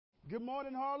Good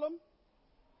morning, Harlem.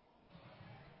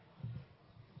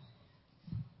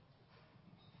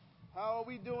 How are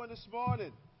we doing this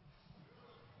morning?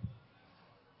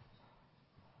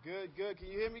 Good, good. Can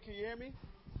you hear me? Can you hear me?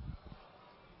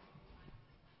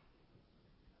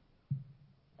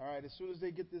 All right, as soon as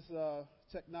they get this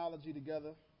technology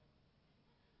together.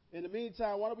 In the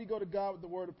meantime, why don't we go to God with the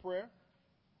word of prayer?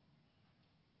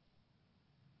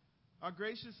 Our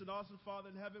gracious and awesome Father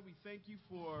in heaven, we thank you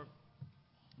for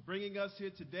bringing us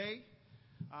here today.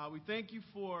 We thank you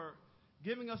for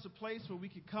giving us a place where we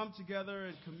can come together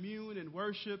and commune and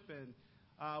worship.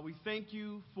 And we thank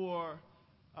you for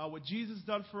what Jesus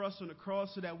done for us on the cross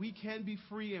so that we can be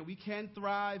free and we can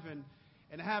thrive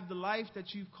and have the life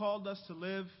that you've called us to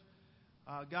live.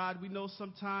 God, we know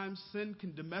sometimes sin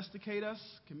can domesticate us,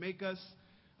 can make us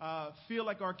feel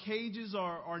like our cages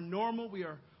are normal. We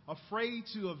are afraid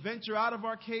to venture out of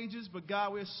our cages. But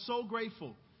God, we're so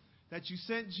grateful that you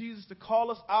sent Jesus to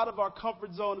call us out of our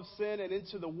comfort zone of sin and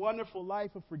into the wonderful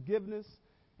life of forgiveness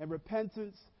and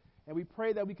repentance. And we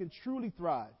pray that we can truly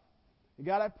thrive. And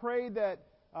God, I pray that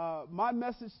my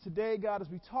message today, God, as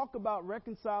we talk about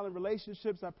reconciling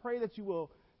relationships, I pray that you will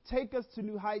take us to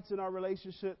new heights in our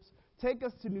relationships, take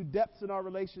us to new depths in our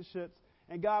relationships.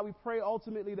 And God, we pray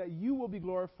ultimately that you will be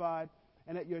glorified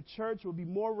and that your church will be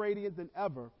more radiant than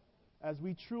ever as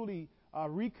we truly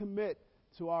recommit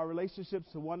to our relationships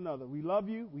to one another. We love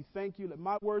you. We thank you. Let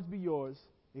my words be yours.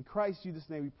 In Christ Jesus'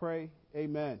 name we pray.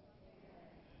 Amen.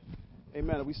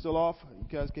 Amen. Are we still off? You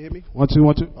guys can hear me? 1, 2,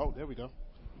 1, 2. Oh, there we go.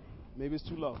 Maybe it's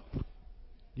too low.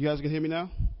 You guys can hear me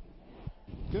now?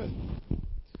 Good.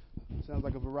 Sounds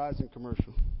like a Verizon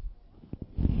commercial.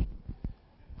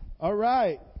 All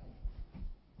right.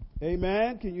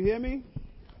 Amen. Can you hear me?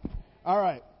 All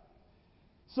right.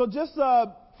 So just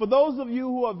for those of you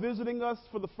who are visiting us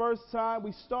for the first time,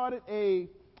 we started a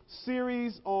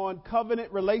series on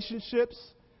covenant relationships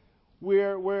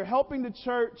where we're helping the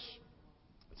church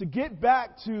to get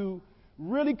back to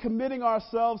really committing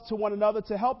ourselves to one another,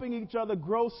 to helping each other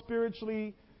grow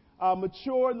spiritually,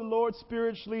 mature in the Lord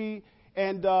spiritually.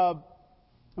 And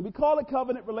we call it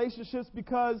covenant relationships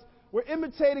because we're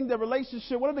imitating the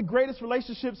relationship, one of the greatest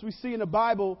relationships we see in the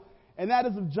Bible, and that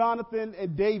is of Jonathan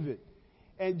and David.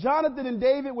 And Jonathan and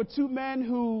David were two men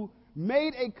who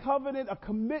made a covenant, a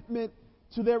commitment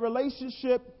to their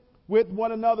relationship with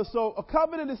one another. So a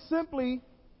covenant is simply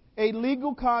a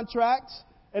legal contract,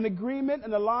 an agreement,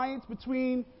 an alliance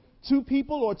between two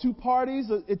people or two parties.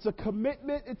 It's a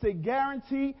commitment. It's a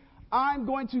guarantee. I'm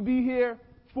going to be here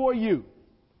for you.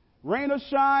 Rain or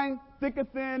shine, thick or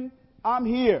thin, I'm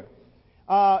here.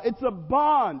 It's a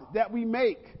bond that we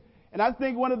make. And I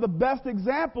think one of the best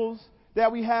examples that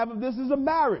we have of this is a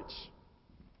marriage.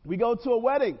 We go to a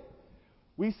wedding.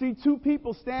 We see two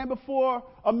people stand before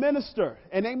a minister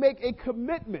and they make a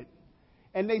commitment.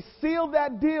 And they seal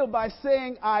that deal by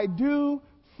saying, I do,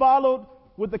 followed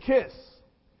with a kiss.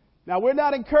 Now, we're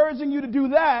not encouraging you to do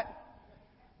that,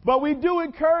 but we do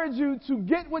encourage you to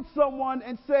get with someone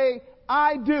and say,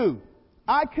 I do.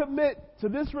 I commit to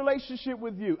this relationship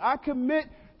with you. I commit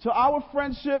to our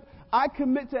friendship. I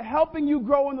commit to helping you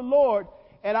grow in the Lord,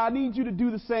 and I need you to do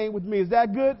the same with me. Is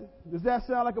that good? Does that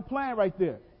sound like a plan right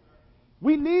there?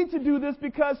 We need to do this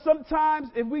because sometimes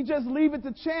if we just leave it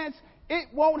to chance, it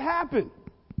won't happen.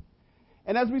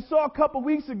 And as we saw a couple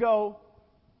weeks ago,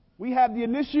 we have the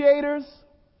initiators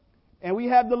and we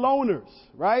have the loners,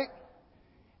 right?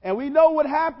 And we know what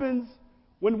happens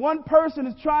when one person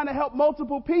is trying to help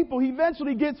multiple people. He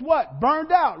eventually gets what?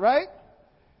 Burned out, right?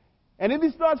 And then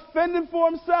he starts fending for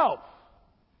himself.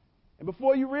 And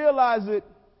before you realize it,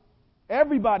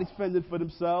 everybody's fending for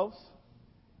themselves.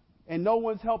 And no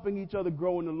one's helping each other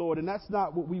grow in the Lord. And that's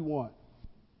not what we want.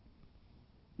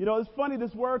 You know, it's funny,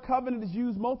 this word covenant is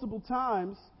used multiple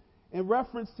times in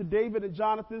reference to David and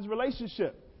Jonathan's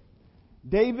relationship.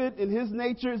 David, in his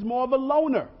nature, is more of a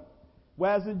loner,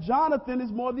 whereas Jonathan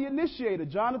is more the initiator.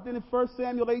 Jonathan, in 1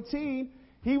 Samuel 18,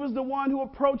 he was the one who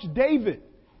approached David.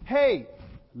 Hey,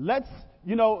 let's,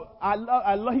 he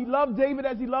loved David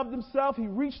as he loved himself. He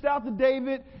reached out to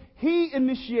David. He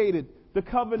initiated the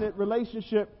covenant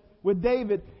relationship with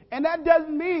David. And that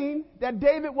doesn't mean that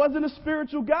David wasn't a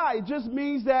spiritual guy. It just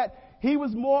means that he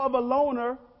was more of a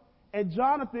loner and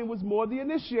Jonathan was more the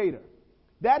initiator.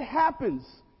 That happens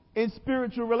in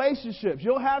spiritual relationships.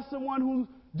 You'll have someone who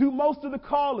do most of the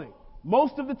calling,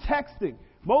 most of the texting,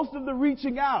 most of the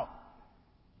reaching out.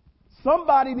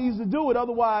 Somebody needs to do it,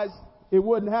 otherwise it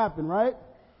wouldn't happen, right?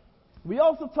 We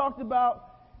also talked about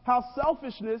how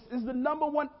selfishness is the number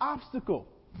one obstacle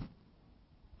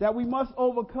that we must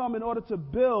overcome in order to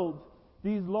build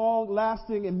these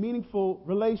long-lasting and meaningful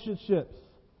relationships.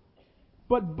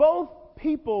 But both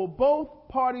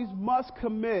parties must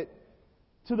commit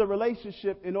to the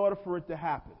relationship in order for it to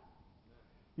happen.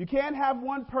 You can't have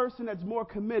one person that's more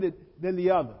committed than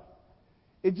the other.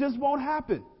 It just won't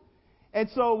happen. And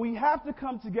so we have to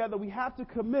come together. We have to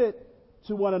commit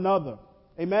to one another.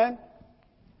 Amen?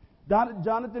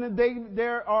 Jonathan and David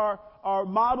there are our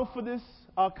model for this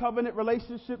covenant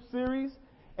relationship series.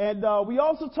 And we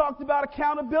also talked about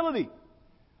accountability.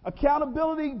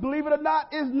 Accountability, believe it or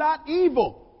not, is not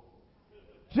evil.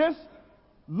 Just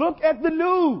look at the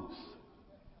news.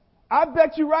 I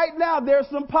bet you right now there's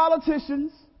some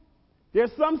politicians,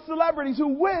 there's some celebrities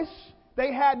who wish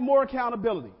they had more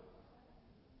accountability.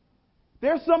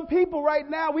 There's some people right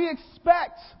now, we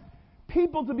expect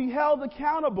people to be held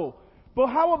accountable. But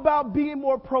how about being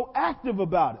more proactive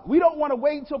about it? We don't want to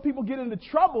wait until people get into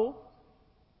trouble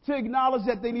to acknowledge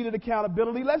that they needed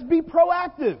accountability. Let's be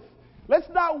proactive. Let's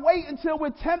not wait until we're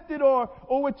tempted or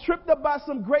we're tripped up by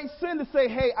some great sin to say,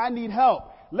 hey, I need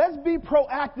help. Let's be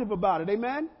proactive about it.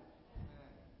 Amen?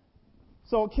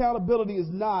 So accountability is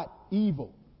not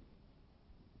evil.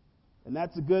 And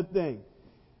that's a good thing.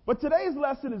 But today's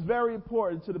lesson is very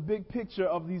important to the big picture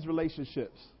of these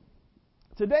relationships.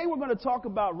 Today we're going to talk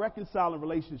about reconciling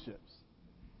relationships.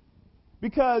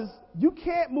 Because you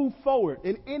can't move forward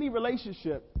in any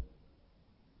relationship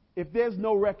if there's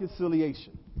no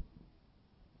reconciliation.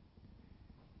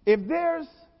 If there's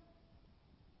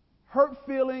hurt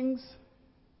feelings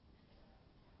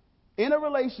in a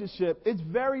relationship, it's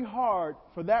very hard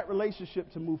for that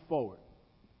relationship to move forward.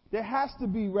 There has to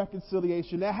be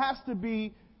reconciliation. There has to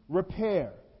be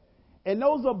repair. And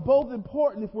those are both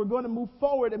important if we're going to move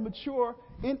forward and mature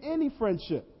in any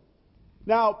friendship.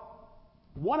 Now,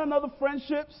 one another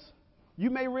friendships,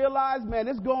 you may realize, man,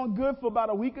 it's going good for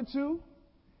about a week or two.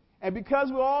 And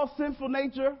because we're all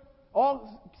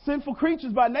sinful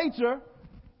creatures by nature,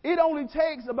 it only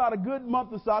takes about a good month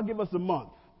or so, I'll give us a month,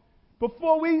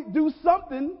 before we do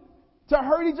something to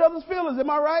hurt each other's feelings. Am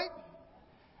I right?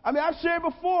 I mean, I've shared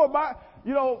before,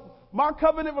 my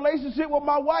covenant relationship with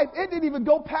my wife, it didn't even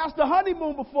go past the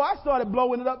honeymoon before I started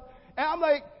blowing it up. And I'm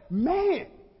like, man,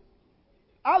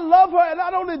 I love her and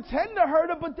I don't intend to hurt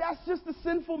her, but that's just the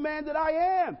sinful man that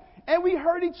I am. And we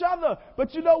hurt each other.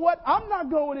 But you know what? I'm not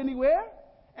going anywhere.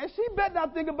 And she better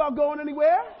not think about going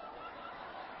anywhere.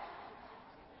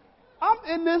 I'm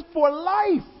in this for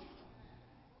life.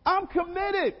 I'm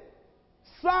committed.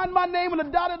 Sign my name on a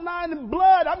dotted line in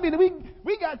blood. I mean,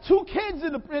 we got 2 kids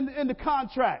in the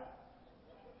contract.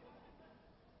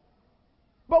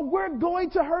 But we're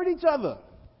going to hurt each other.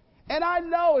 And I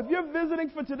know if you're visiting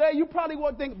for today, you probably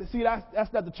won't think, see,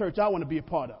 that's not the church I want to be a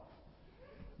part of.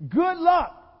 Good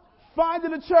luck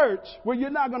finding a church where you're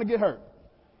not going to get hurt.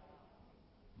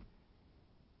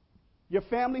 Your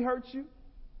family hurts you.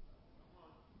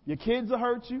 Your kids will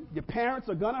hurt you. Your parents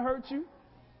are going to hurt you.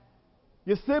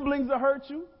 Your siblings will hurt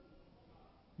you.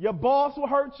 Your boss will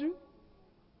hurt you.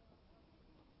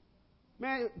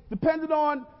 Man, depending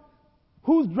on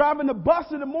who's driving the bus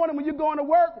in the morning when you're going to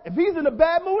work, if he's in a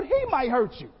bad mood, he might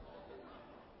hurt you.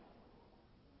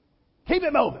 Keep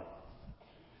it moving.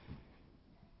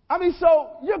 I mean,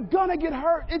 so you're going to get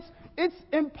hurt. It's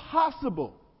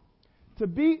impossible to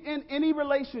be in any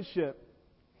relationship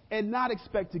and not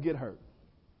expect to get hurt.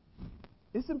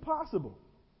 It's impossible.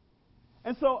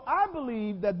 And so I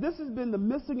believe that this has been the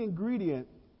missing ingredient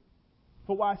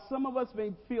for why some of us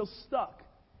may feel stuck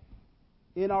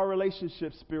in our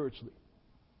relationships spiritually.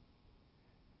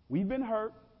 We've been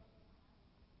hurt.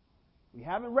 We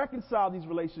haven't reconciled these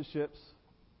relationships,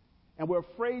 and we're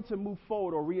afraid to move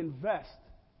forward or reinvest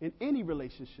in any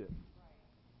relationship.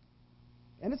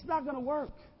 And it's not going to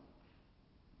work.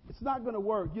 It's not going to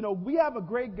work. You know, we have a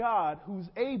great God who's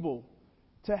able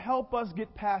to help us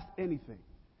get past anything.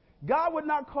 God would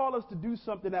not call us to do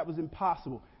something that was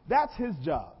impossible. That's his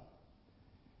job.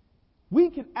 We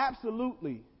can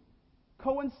absolutely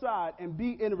coincide and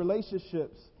be in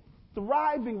relationships,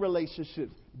 thriving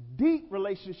relationships, deep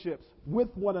relationships with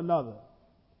one another.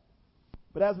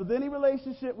 But as with any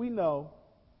relationship, we know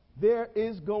there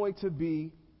is going to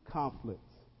be conflict.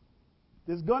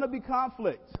 There's going to be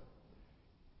conflict.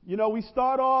 You know, we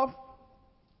start off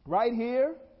right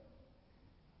here,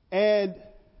 and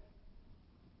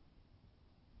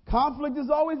conflict is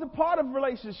always a part of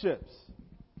relationships.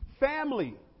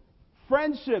 Family,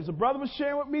 friendships. A brother was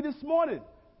sharing with me this morning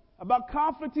about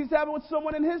conflict he's having with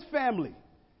someone in his family.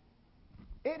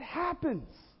 It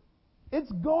happens.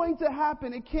 It's going to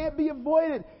happen. It can't be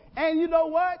avoided. And you know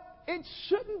what? It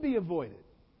shouldn't be avoided.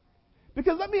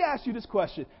 Because let me ask you this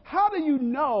question. How do you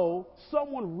know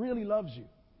someone really loves you?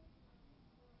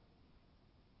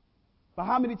 By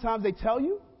how many times they tell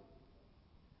you?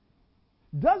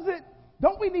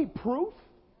 don't we need proof?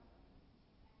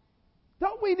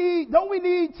 Don't we need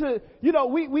to,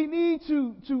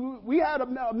 we had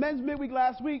a men's midweek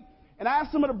last week, and I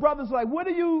asked some of the brothers, like, what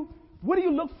do you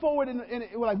look forward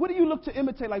like, what do you look to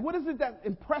imitate? Like, what is it that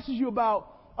impresses you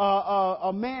about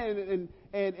a man,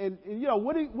 and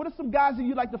what are some guys that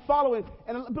you like to follow?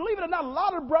 And believe it or not, a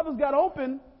lot of brothers got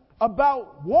open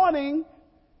about wanting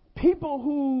people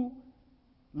who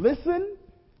listen,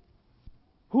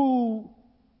 who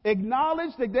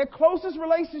acknowledge that their closest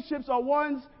relationships are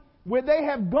ones where they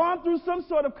have gone through some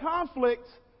sort of conflict,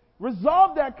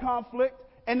 resolved that conflict,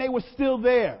 and they were still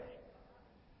there.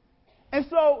 And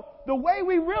so the way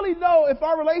we really know if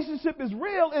our relationship is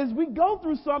real is we go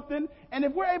through something, and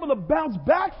if we're able to bounce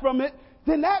back from it,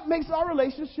 then that makes our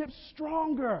relationship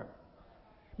stronger.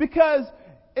 Because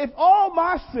if all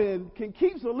my sin can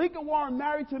keep Zalika Warren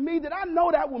married to me, then I know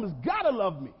that woman's got to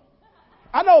love me.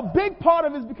 I know a big part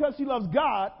of it is because she loves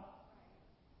God.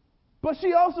 But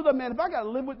she also said, man, if I got to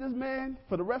live with this man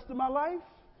for the rest of my life,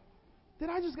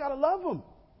 then I just got to love him.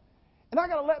 And I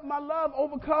got to let my love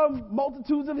overcome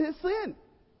multitudes of his sin.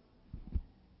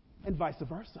 And vice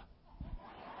versa.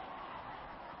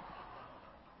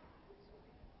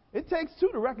 It takes two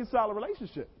to reconcile a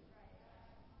relationship.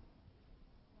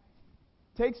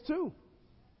 It takes two.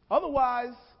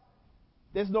 Otherwise,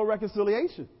 there's no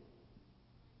reconciliation.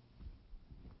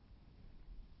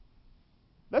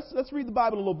 Let's read the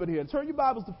Bible a little bit here. Turn your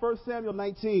Bibles to 1 Samuel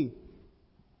 19.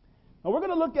 Now, we're going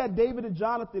to look at David and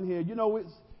Jonathan here.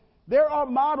 They're our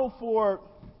model for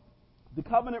the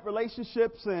covenant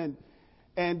relationships, and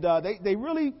they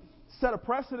really set a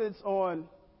precedence on,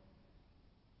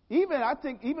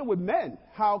 even with men,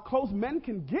 how close men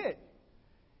can get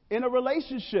in a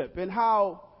relationship, and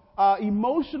how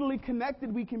emotionally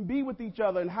connected we can be with each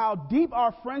other, and how deep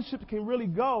our friendship can really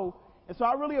go. And so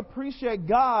I really appreciate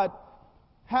God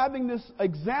having this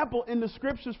example in the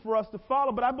scriptures for us to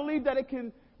follow, but I believe that it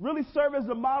can really serve as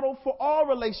a model for all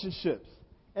relationships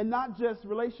and not just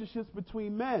relationships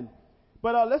between men.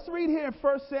 But let's read here in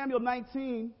 1 Samuel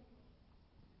 19,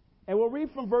 and we'll read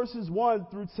from verses 1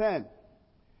 through 10. It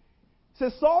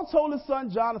says, Saul told his son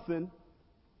Jonathan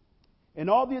and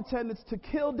all the attendants to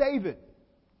kill David.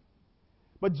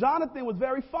 But Jonathan was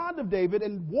very fond of David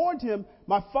and warned him,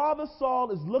 my father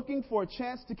Saul is looking for a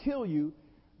chance to kill you.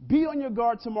 Be on your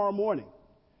guard tomorrow morning.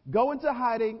 Go into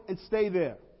hiding and stay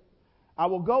there. I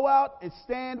will go out and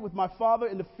stand with my father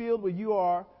in the field where you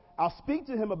are. I'll speak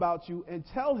to him about you and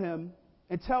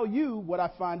tell you what I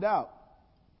find out.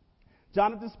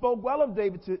 Jonathan spoke well of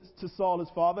David to Saul his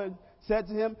father and said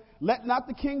to him, let not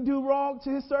the king do wrong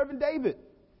to his servant David.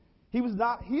 He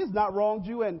has not wronged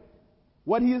you, and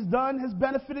what he has done has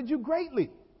benefited you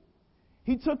greatly.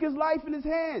 He took his life in his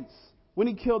hands when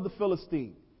he killed the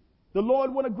Philistine. The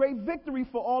Lord won a great victory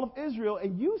for all of Israel,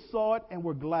 and you saw it and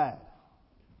were glad.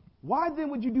 Why then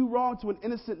would you do wrong to an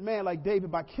innocent man like David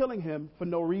by killing him for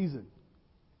no reason?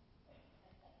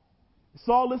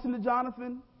 Saul listened to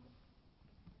Jonathan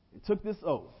and took this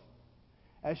oath.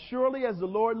 As surely as the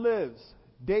Lord lives,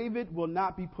 David will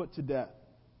not be put to death.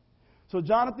 So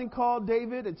Jonathan called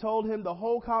David and told him the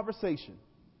whole conversation.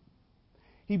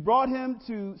 He brought him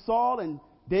to Saul, and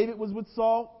David was with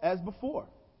Saul as before.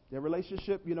 Their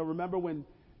relationship, remember when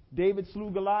David slew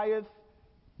Goliath,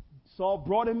 Saul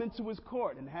brought him into his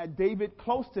court and had David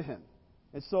close to him.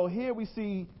 And so here we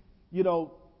see a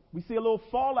little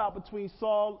fallout between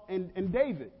Saul and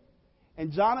David.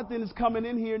 And Jonathan is coming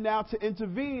in here now to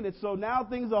intervene. And so now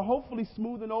things are hopefully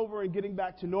smoothing over and getting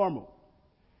back to normal.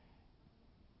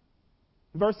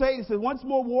 Verse 8, it says, once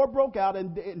more war broke out,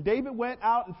 and David went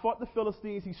out and fought the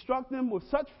Philistines. He struck them with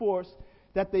such force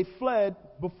that they fled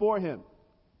before him.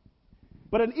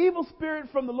 But an evil spirit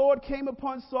from the Lord came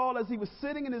upon Saul as he was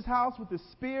sitting in his house with his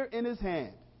spear in his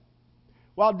hand.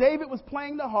 While David was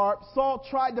playing the harp, Saul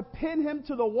tried to pin him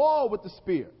to the wall with the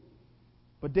spear.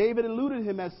 But David eluded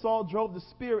him as Saul drove the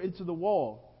spear into the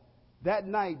wall. That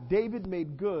night, David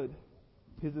made good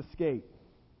his escape.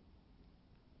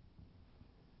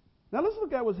 Now let's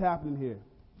look at what's happening here.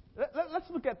 Let's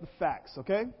look at the facts,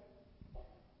 okay?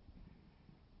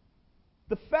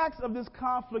 The facts of this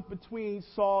conflict between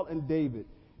Saul and David.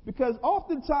 Because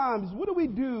oftentimes, what do we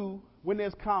do when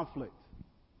there's conflict?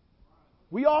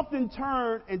 We often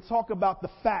turn and talk about the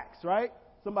facts, right?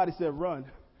 Somebody said run.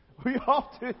 We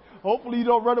often, hopefully you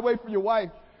don't run away from your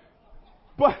wife.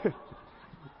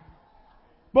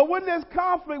 But when there's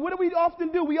conflict, what do we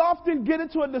often do? We often get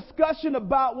into a discussion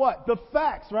about what? The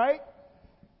facts, right?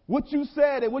 What you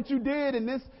said and what you did and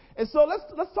this. And so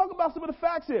let's talk about some of the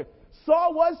facts here.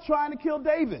 Saul was trying to kill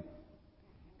David.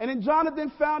 And then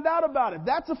Jonathan found out about it.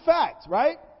 That's a fact,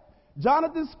 right?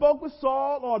 Jonathan spoke with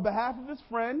Saul on behalf of his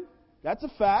friend. That's a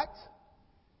fact.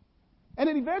 And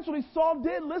then eventually Saul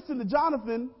did listen to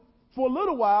Jonathan for a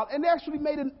little while and actually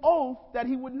made an oath that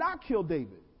he would not kill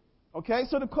David. Okay,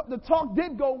 so the talk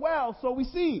did go well, so it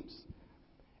seems.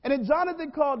 And then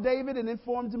Jonathan called David and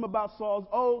informed him about Saul's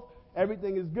oath.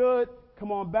 Everything is good.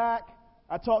 Come on back.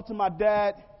 I talked to my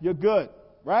dad. You're good,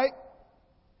 right?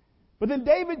 But then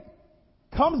David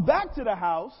comes back to the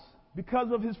house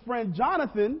because of his friend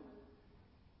Jonathan.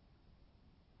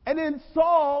 And then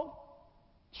Saul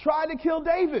tried to kill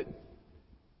David.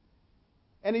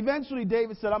 And eventually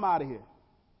David said, I'm out of here.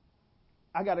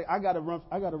 I gotta run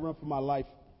for my life.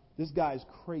 This guy is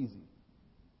crazy.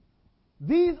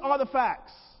 These are the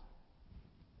facts,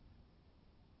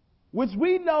 which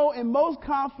we know in most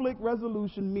conflict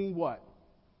resolution mean what?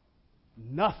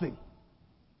 Nothing.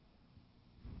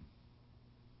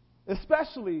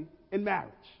 Especially in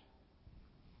marriage.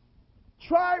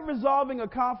 Try resolving a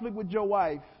conflict with your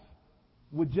wife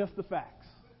with just the facts.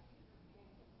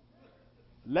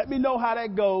 Let me know how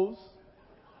that goes.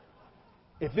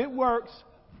 If it works,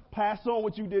 pass on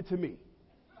what you did to me.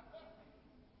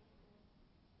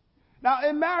 Now,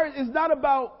 in marriage, it's not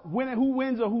about winning who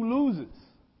wins or who loses.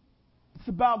 It's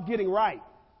about getting right.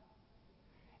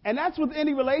 And that's with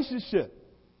any relationship.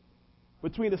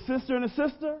 Between a sister and a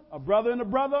sister, a brother and a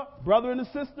brother, brother and a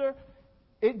sister,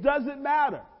 it doesn't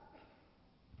matter.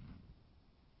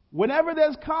 Whenever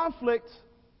there's conflict,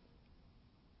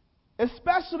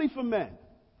 especially for men,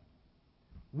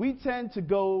 we tend to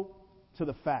go to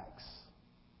the facts.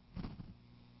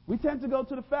 We tend to go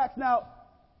to the facts. Now,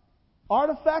 are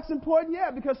the facts important?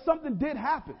 Yeah, because something did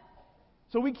happen.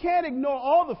 So we can't ignore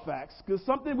all the facts because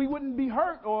something we wouldn't be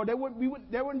hurt or there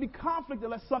wouldn't be conflict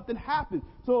unless something happened.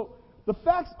 So the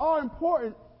facts are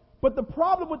important, but the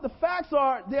problem with the facts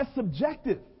are they're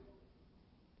subjective.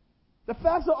 The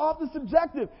facts are often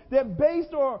subjective. They're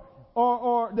based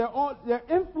or they're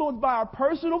influenced by our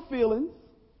personal feelings,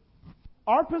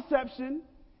 our perception,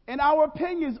 and our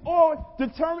opinions, or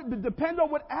depend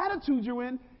on what attitude you're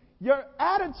in. Your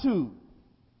attitude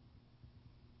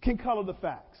can color the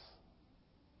facts,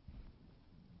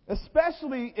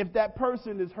 especially if that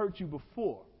person has hurt you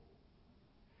before.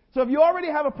 So if you already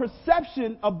have a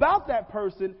perception about that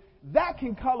person, that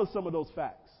can color some of those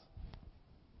facts.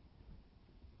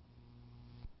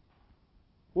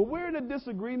 When we're in a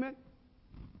disagreement,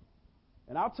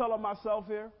 and I'll tell on myself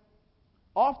here,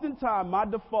 oftentimes my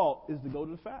default is to go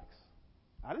to the facts.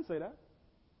 I didn't say that.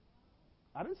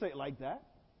 I didn't say it like that.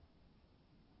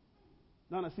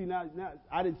 No, see now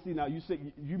I didn't see now.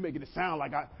 You making it sound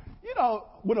like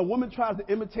when a woman tries to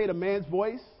imitate a man's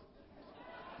voice,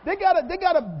 they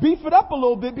gotta beef it up a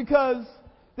little bit because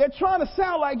they're trying to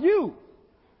sound like you.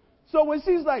 So when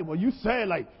she's like, well, you say it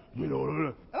like,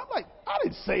 and I'm like, I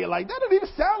didn't say it like that. It didn't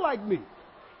even sound like me.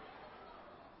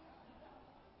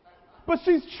 But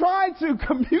she's trying to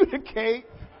communicate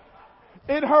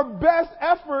in her best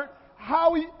effort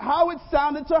how it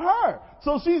sounded to her.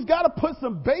 So she's got to put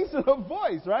some bass in her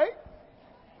voice, right?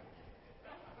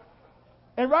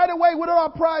 And right away, what did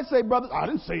our pride say, brothers? I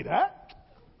didn't say that.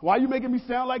 Why are you making me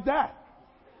sound like that?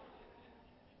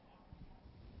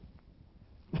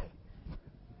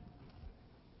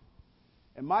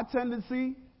 And my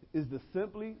tendency is to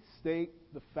simply state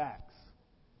the facts.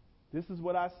 This is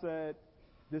what I said.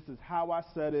 This is how I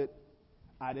said it.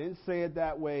 I didn't say it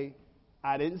that way.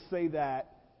 I didn't say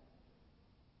that.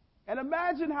 And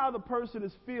imagine how the person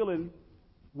is feeling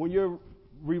when you're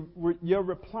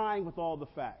replying with all the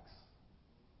facts.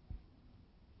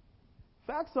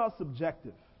 Facts are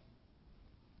subjective.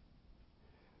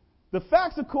 The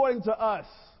facts, according to us,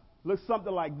 look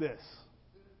something like this.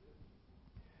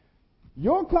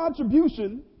 Your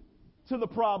contribution to the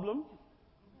problem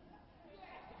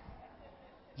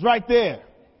is right there.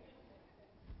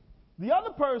 The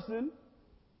other person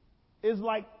is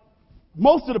like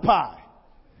most of the pie.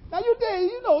 Now you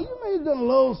may have done a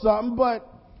little something, but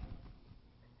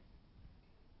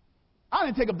I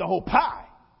didn't take up the whole pie.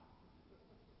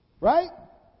 Right?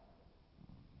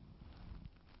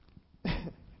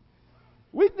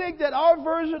 We think that our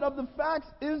version of the facts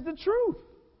is the truth.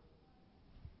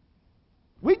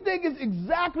 We think it's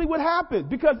exactly what happened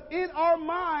because in our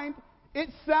mind, it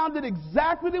sounded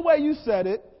exactly the way you said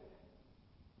it,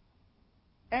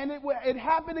 and it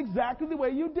happened exactly the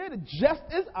way you did it, just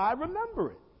as I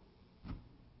remember it.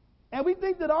 And we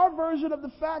think that our version of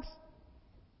the facts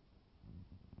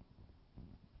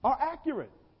are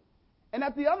accurate, and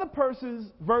that the other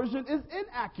person's version is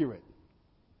inaccurate,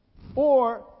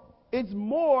 or it's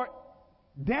more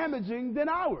damaging than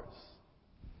ours.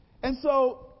 And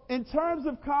so, in terms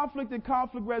of conflict and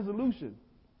conflict resolution,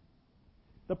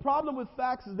 The problem with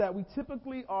facts is that we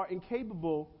typically are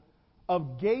incapable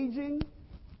of gauging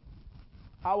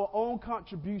our own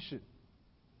contribution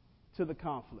to the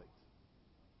conflict.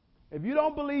 If you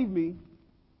don't believe me,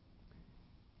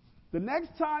 the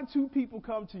next time two people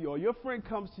come to you or your friend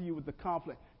comes to you with the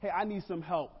conflict, hey, I need some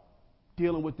help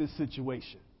dealing with this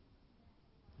situation.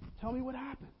 Tell me what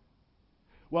happened.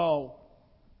 Well,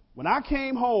 when I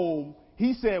came home,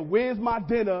 he said, where's my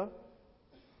dinner?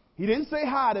 He didn't say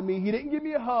hi to me. He didn't give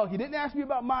me a hug. He didn't ask me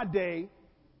about my day.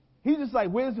 He's just like,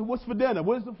 what's for dinner?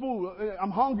 Where's the food? I'm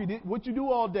hungry. What you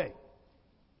do all day?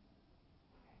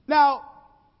 Now,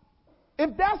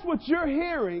 if that's what you're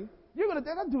hearing, you're going to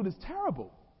think, that dude is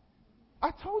terrible.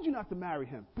 I told you not to marry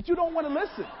him, but you don't want to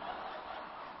listen.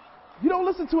 You don't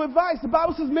listen to advice. The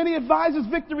Bible says many advisors,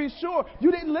 victory is sure.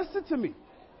 You didn't listen to me.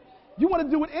 You want to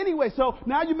do it anyway. So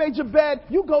now you made your bed,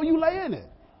 you go, you lay in it.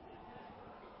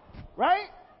 Right?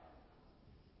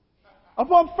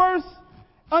 Upon first,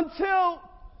 until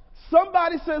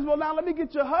somebody says, well, now let me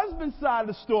get your husband's side of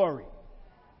the story.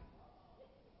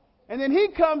 And then he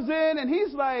comes in and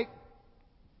he's like,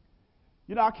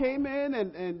 I came in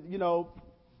and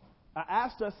I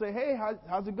asked her, I said, hey,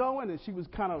 how's it going? And she was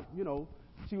kind of,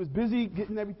 she was busy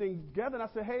getting everything together. And I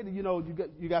said, hey,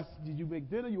 you guys, did you make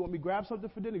dinner? You want me to grab something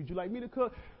for dinner? Would you like me to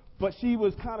cook? But she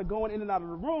was kind of going in and out of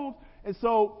the room. And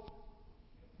so,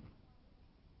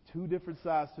 two different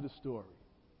sides to the story.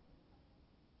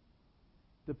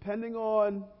 Depending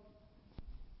on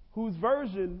whose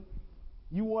version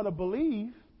you want to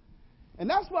believe. And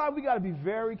that's why we got to be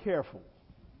very careful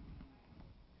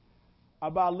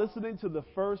about listening to the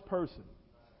first person.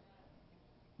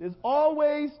 There's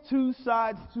always two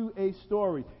sides to a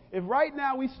story. If right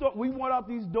now we went out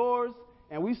these doors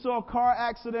and we saw a car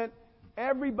accident,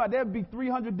 there'd be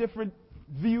 300 different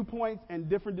viewpoints and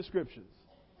different descriptions.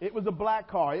 It was a black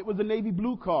car. It was a navy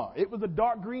blue car. It was a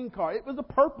dark green car. It was a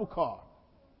purple car.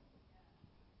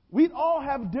 We'd all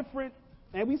have different,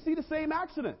 and we see the same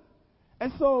accident.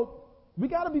 And so we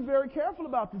got to be very careful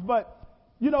about this. But,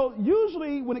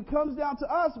 usually when it comes down to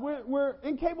us, we're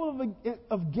incapable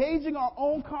of gauging our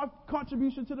own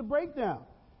contribution to the breakdown.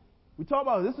 We talk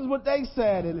about this is what they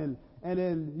said, and then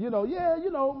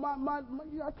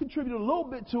I contributed a little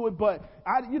bit to it, but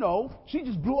she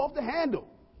just blew off the handle.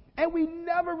 And we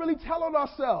never really tell on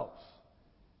ourselves.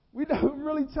 We don't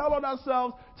really tell on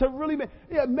ourselves to really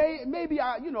maybe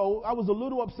I was a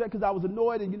little upset because I was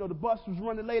annoyed and the bus was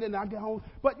running late and I get home.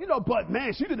 But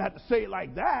man, she didn't have to say it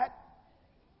like that.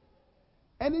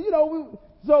 And then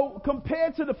so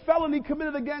compared to the felony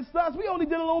committed against us, we only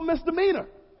did a little misdemeanor.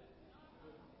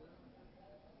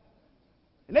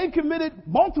 And they committed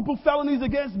multiple felonies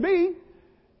against me.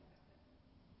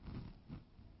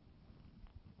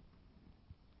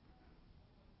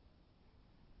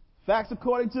 Facts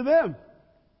according to them.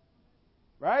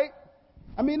 Right?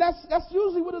 I mean, that's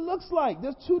usually what it looks like.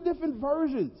 There's two different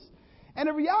versions. And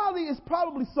the reality is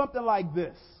probably something like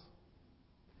this.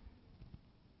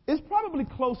 It's probably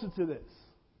closer to this.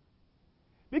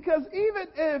 Because even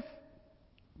if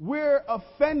we're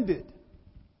offended,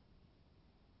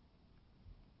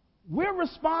 we're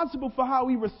responsible for how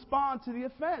we respond to the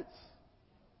offense.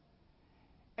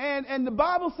 And the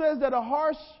Bible says that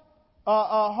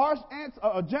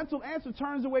a gentle answer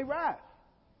turns away wrath,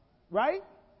 right?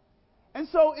 And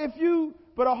so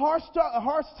but a harsh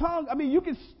tongue, you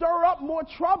can stir up more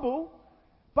trouble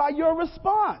by your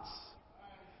response.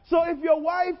 So if your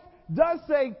wife does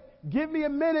say, give me a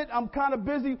minute, I'm kind of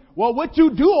busy, well, what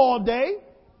you do all day?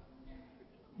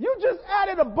 You just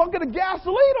added a bucket of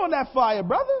gasoline on that fire,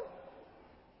 brother.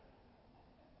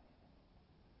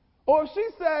 Or if she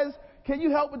says, can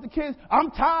you help with the kids?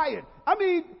 I'm tired.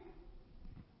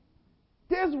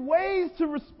 There's ways to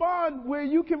respond where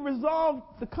you can resolve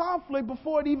the conflict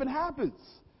before it even happens.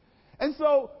 And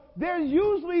so there's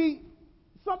usually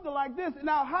something like this.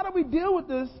 Now, how do we deal with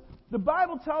this? The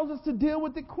Bible tells us to deal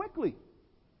with it quickly.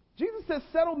 Jesus says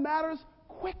settle matters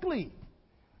quickly.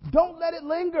 Don't let it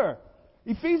linger.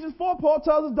 Ephesians 4, Paul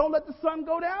tells us don't let the sun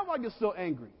go down while you're still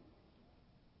angry.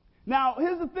 Now,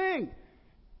 here's the thing.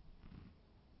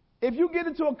 If you get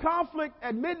into a conflict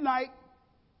at midnight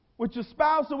with your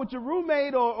spouse or with your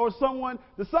roommate or someone,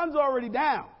 the sun's already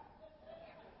down.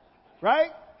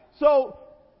 Right? So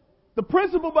the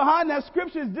principle behind that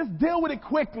scripture is just deal with it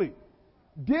quickly.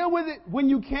 Deal with it when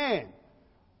you can.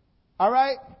 All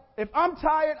right? If I'm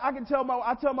tired, I tell my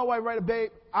wife, right,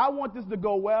 babe, I want this to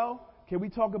go well. Can we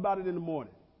talk about it in the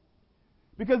morning?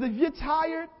 Because if you're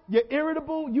tired, you're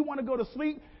irritable, you want to go to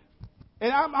sleep,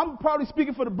 and I'm probably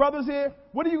speaking for the brothers here,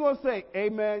 what are you going to say?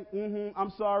 Amen,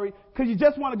 I'm sorry, because you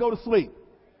just want to go to sleep.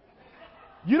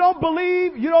 You don't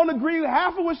believe, you don't agree with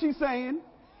half of what she's saying,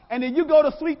 and then you go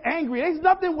to sleep angry. There's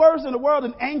nothing worse in the world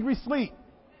than angry sleep.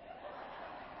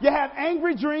 You have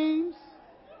angry dreams.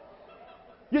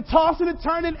 You're tossing and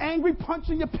turning, angry,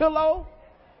 punching your pillow,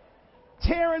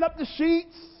 tearing up the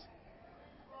sheets,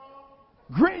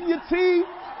 gritting your teeth.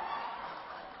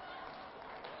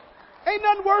 Ain't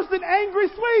nothing worse than angry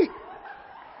sleep.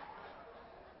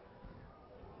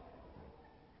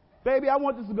 Baby, I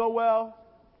want this to go well.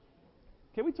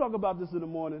 Can we talk about this in the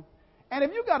morning? And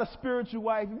if you got a spiritual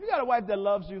wife, if you got a wife that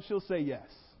loves you, she'll say yes.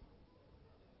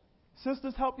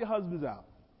 Sisters, help your husbands out.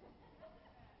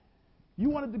 You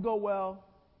want it to go well,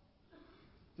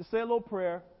 just say a little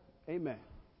prayer. Amen.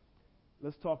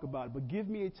 Let's talk about it. But give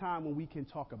me a time when we can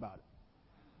talk about it.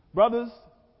 Brothers,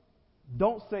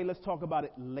 don't say let's talk about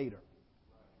it later.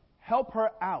 Help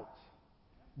her out.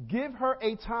 Give her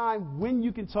a time when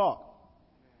you can talk.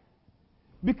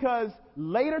 Because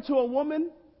later to a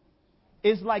woman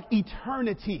is like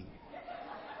eternity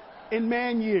in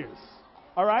man years.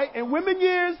 All right? In women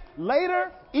years,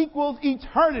 later equals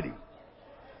eternity.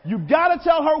 You got to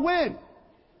tell her when.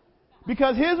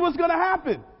 Because here's what's going to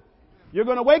happen. You're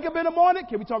going to wake up in the morning.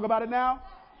 Can we talk about it now?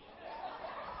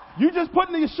 You just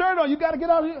putting your shirt on. You got to get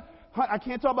out of here. I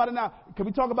can't talk about it now. Can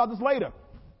we talk about this later?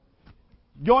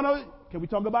 Can we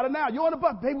talk about it now? You're on the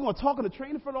bus. Baby, we want to talk on the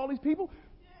train in front of all these people?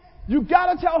 You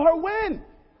got to tell her when.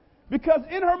 Because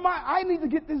in her mind, I need to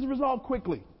get this resolved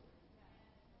quickly.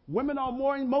 Women are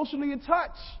more emotionally in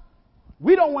touch.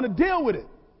 We don't want to deal with it.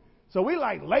 So we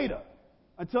like later.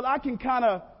 Until I can kind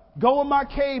of go in my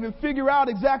cave and figure out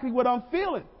exactly what I'm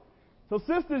feeling. So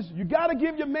sisters, you got to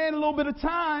give your man a little bit of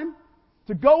time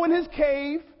to go in his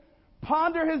cave,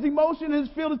 ponder his emotion, his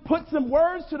feelings, put some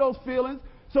words to those feelings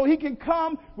so he can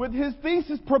come with his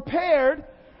thesis prepared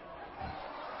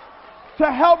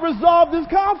to help resolve this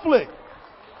conflict.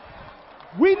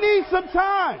 We need some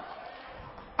time.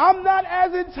 I'm not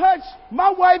as in touch. My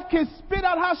wife can spit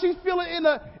out how she's feeling in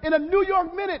a New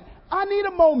York minute. I need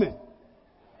a moment.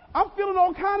 I'm feeling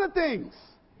all kinds of things.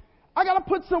 I got to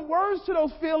put some words to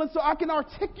those feelings so I can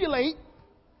articulate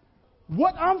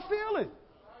what I'm feeling.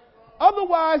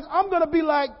 Otherwise, I'm going to be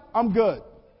like, I'm good.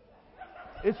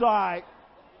 It's all right.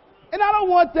 And I don't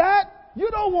want that. You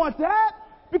don't want that.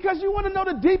 Because you want to know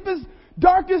the deepest,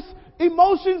 darkest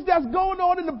emotions that's going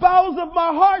on in the bowels of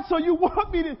my heart. So you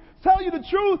want me to tell you the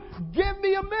truth. Give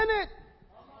me a minute.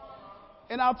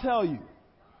 And I'll tell you.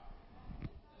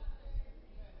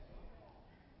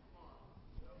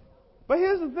 But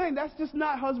here's the thing, that's just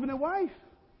not husband and wife.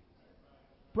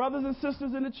 Brothers and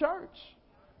sisters in the church.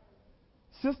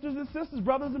 Sisters and sisters,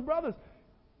 brothers and brothers.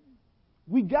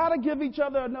 We got to give each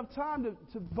other enough time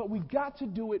but we got to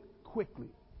do it quickly.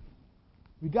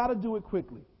 We got to do it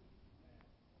quickly.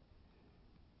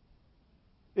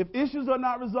 If issues are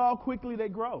not resolved quickly, they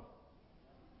grow.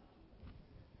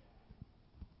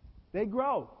 They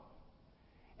grow.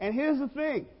 And here's the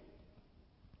thing.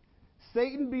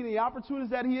 Satan, being the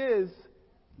opportunist that he is,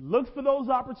 looks for those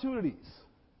opportunities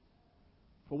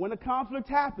for when a conflict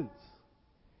happens.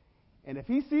 And if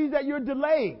he sees that you're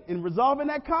delaying in resolving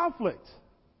that conflict,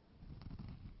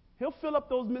 he'll fill up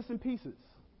those missing pieces.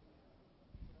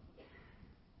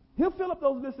 He'll fill up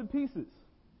those missing pieces.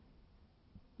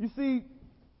 You see,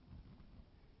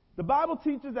 the Bible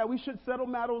teaches that we should settle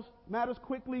matters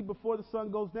quickly before the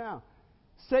sun goes down.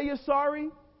 Say you're sorry.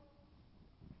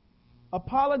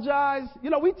 Apologize. You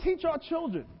know, we teach our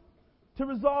children to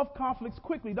resolve conflicts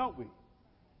quickly, don't we?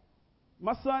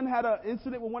 My son had an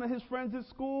incident with one of his friends at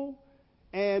school,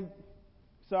 and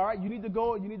it's all right, you need to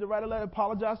go, you need to write a letter,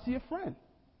 apologize to your friend.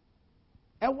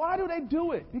 And why do they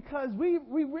do it? Because we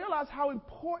realize how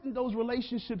important those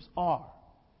relationships are.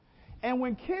 And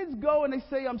when kids go and they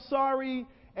say, I'm sorry,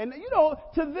 and you know,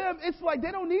 to them, it's like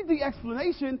they don't need the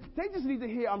explanation, they just need to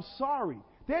hear, I'm sorry.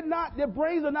 Their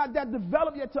brains are not that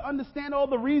developed yet to understand all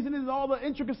the reasonings and all the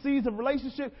intricacies of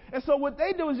relationship. And so what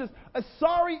they do is just, a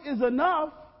sorry is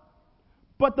enough.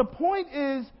 But the point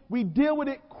is, we deal with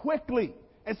it quickly.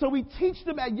 And so we teach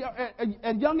them at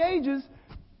young ages,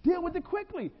 deal with it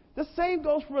quickly. The same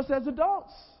goes for us as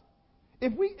adults.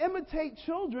 If we imitate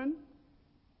children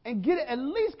and at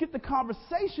least get the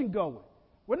conversation going.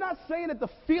 We're not saying that the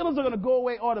feelings are going to go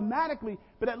away automatically,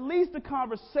 but at least the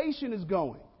conversation is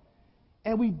going.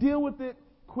 And we deal with it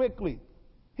quickly.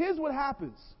 Here's what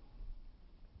happens.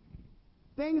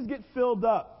 Things get filled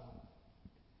up.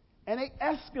 And they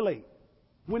escalate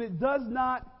when it does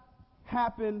not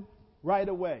happen right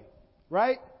away.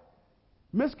 Right?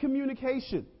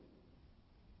 Miscommunication.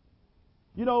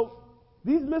 You know,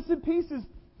 these missing pieces,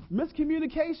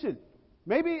 miscommunication.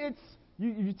 Maybe it's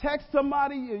you text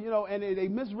somebody, you know, and they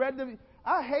misread them.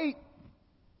 I hate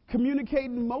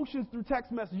communicating emotions through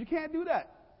text message. You can't do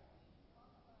that.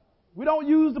 We don't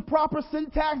use the proper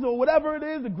syntax or whatever it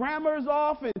is. The grammar is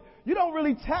off, and you don't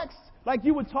really text like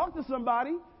you would talk to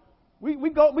somebody. We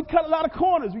cut a lot of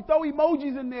corners. We throw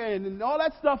emojis in there and all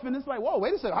that stuff, and it's like, whoa,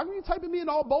 wait a second. How come you typing me in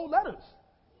all bold letters?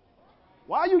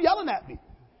 Why are you yelling at me?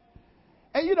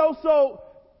 And so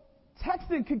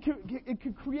texting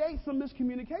can create some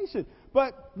miscommunication,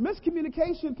 but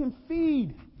miscommunication can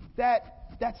feed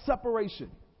that separation,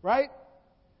 right?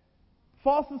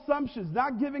 False assumptions,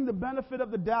 not giving the benefit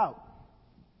of the doubt.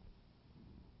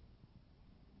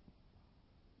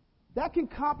 That can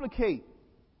complicate.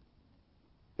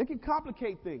 It can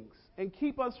complicate things and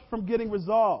keep us from getting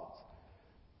resolved.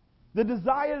 The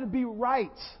desire to be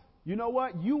right. You know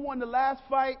what? You won the last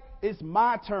fight. It's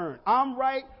my turn. I'm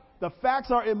right. The facts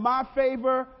are in my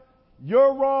favor.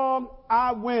 You're wrong.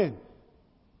 I win.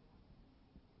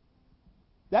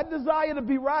 That desire to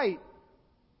be right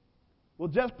will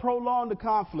just prolong the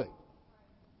conflict.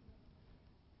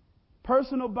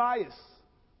 Personal bias.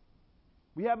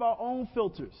 We have our own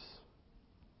filters.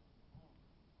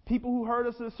 People who hurt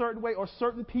us in a certain way, or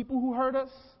certain people who hurt us,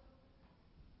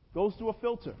 goes through a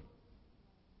filter.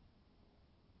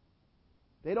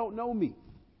 They don't know me.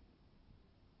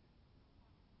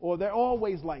 Or they're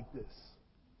always like this.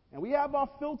 And we have our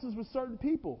filters with certain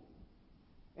people.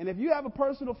 And if you have a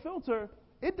personal filter,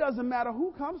 it doesn't matter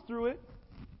who comes through it,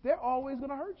 they're always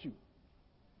going to hurt you.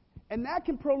 And that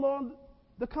can prolong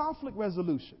the conflict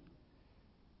resolution.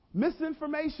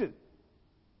 Misinformation.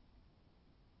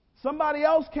 Somebody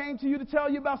else came to you to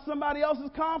tell you about somebody else's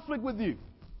conflict with you.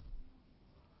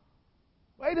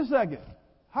 Wait a second.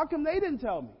 How come they didn't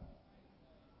tell me?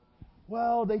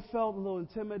 Well, they felt a little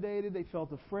intimidated. They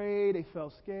felt afraid. They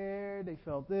felt scared. They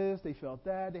felt this. They felt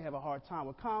that. They have a hard time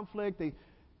with conflict. Wait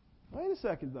a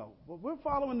second, though. We're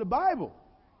following the Bible.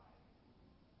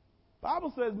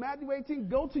 Bible says, Matthew 18,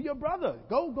 go to your brother.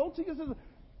 Go to your sister.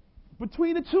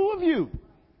 Between the two of you.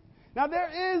 Now,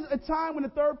 there is a time when a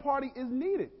third party is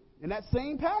needed. In that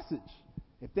same passage,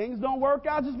 if things don't work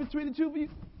out just between the two of you,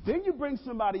 then you bring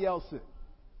somebody else in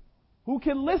who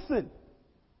can listen,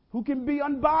 who can be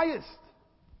unbiased.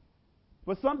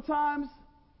 But sometimes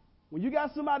when you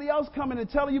got somebody else coming and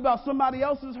telling you about somebody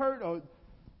else's hurt, or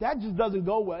that just doesn't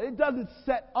go well. It doesn't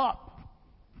set up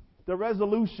the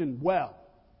resolution well,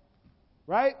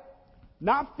 right?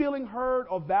 Not feeling heard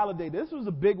or validated. This was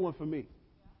a big one for me.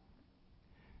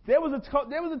 There was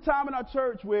a time in our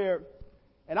church where,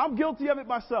 and I'm guilty of it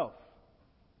myself,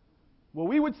 where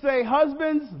we would say,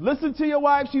 husbands, listen to your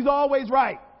wife, she's always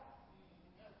right.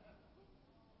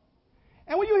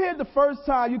 And when you hear it the first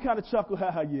time, you kind of chuckle,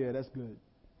 yeah, that's good.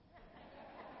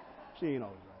 She ain't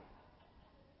always right.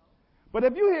 But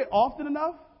if you hear it often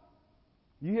enough,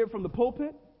 you hear it from the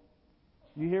pulpit,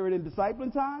 you hear it in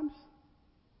discipling times,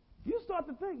 you start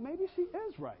to think, maybe she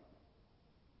is right.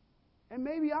 And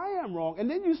maybe I am wrong. And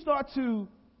then you start to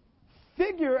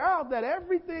figure out that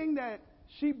everything that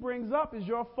she brings up is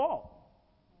your fault.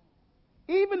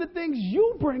 Even the things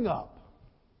you bring up.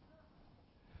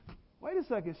 Wait a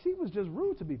second, she was just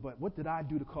rude to me, but what did I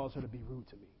do to cause her to be rude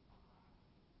to me?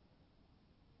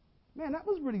 Man, that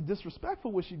was really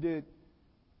disrespectful what she did,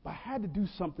 but I had to do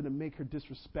something to make her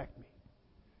disrespect me.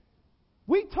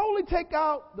 We totally take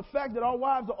out the fact that our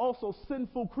wives are also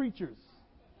sinful creatures.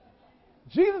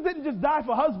 Jesus didn't just die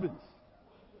for husbands.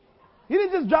 He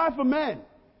didn't just die for men.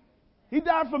 He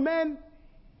died for men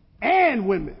and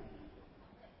women.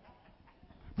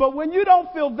 But when you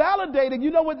don't feel validated,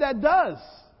 you know what that does?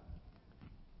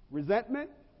 Resentment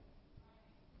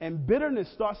and bitterness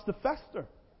starts to fester.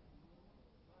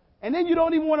 And then you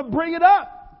don't even want to bring it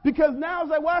up, because now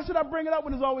it's like, why should I bring it up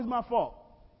when it's always my fault?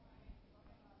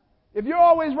 If you're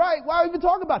always right, why even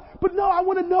talk about it? But no, I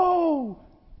want to know.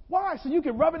 Why? So you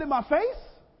can rub it in my face?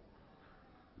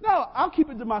 No, I'll keep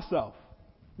it to myself.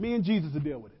 Me and Jesus will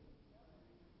deal with it.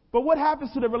 But what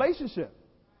happens to the relationship?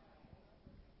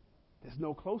 There's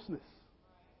no closeness.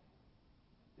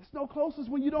 There's no closeness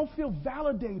when you don't feel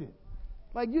validated.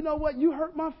 Like, you know what? You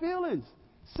hurt my feelings.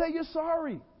 Say you're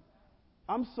sorry.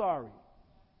 I'm sorry.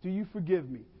 Do you forgive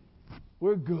me?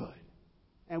 We're good.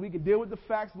 And we can deal with the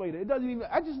facts later. It doesn't even,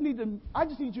 I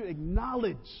just need you to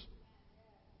acknowledge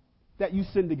that you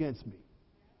sinned against me.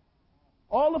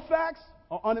 All the facts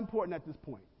are unimportant at this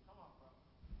point.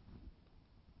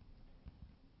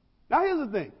 Now here's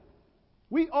the thing.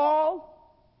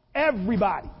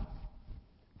 Everybody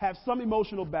have some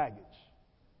emotional baggage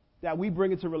that we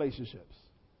bring into relationships.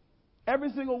 Every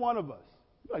single one of us.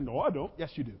 You're like, no, I don't.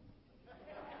 Yes, you do.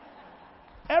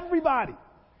 Everybody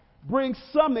brings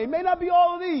some. They may not be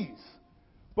all of these,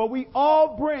 But we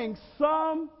all bring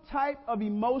some type of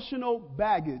emotional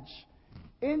baggage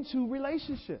into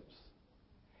relationships.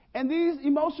 And these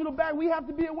emotional baggage we have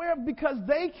to be aware of because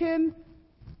they can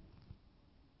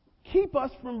keep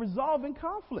us from resolving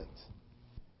conflict.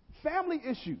 Family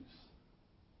issues.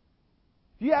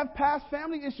 If you have past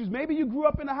family issues, maybe you grew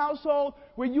up in a household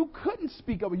where you couldn't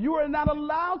speak up, you were not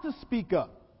allowed to speak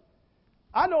up.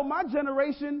 I know my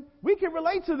generation, we can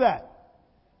relate to that.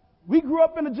 We grew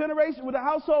up in a generation with a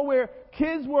household where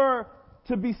kids were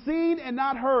to be seen and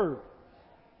not heard.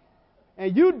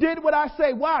 And you did what I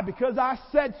say. Why? Because I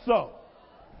said so.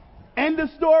 End of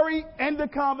story, end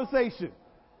of conversation.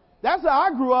 That's how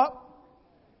I grew up.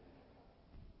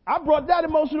 I brought that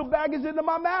emotional baggage into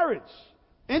my marriage,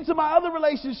 into my other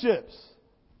relationships,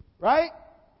 right?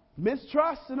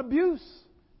 Mistrust and abuse.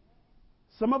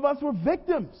 Some of us were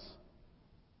victims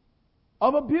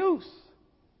of abuse.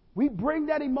 We bring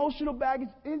that emotional baggage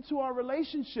into our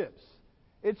relationships.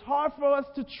 It's hard for us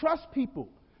to trust people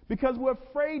because we're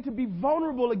afraid to be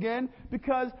vulnerable again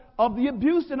because of the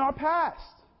abuse in our past.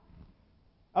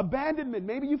 Abandonment.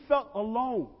 Maybe you felt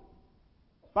alone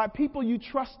by people you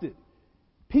trusted,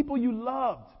 people you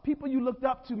loved, people you looked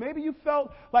up to. Maybe you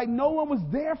felt like no one was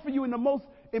there for you in the most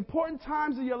important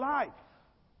times of your life.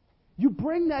 You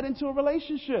bring that into a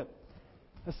relationship.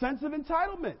 A sense of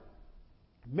entitlement.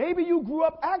 Maybe you grew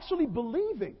up actually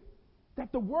believing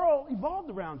that the world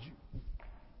evolved around you.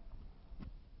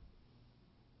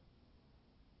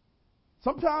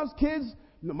 Sometimes kids,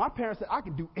 my parents said, I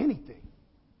can do anything.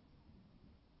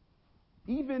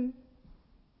 Even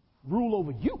rule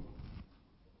over you.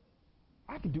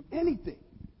 I can do anything.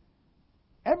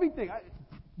 Everything.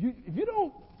 If you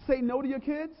don't say no to your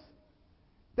kids,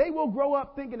 they will grow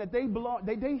up thinking that they belong,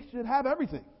 they should have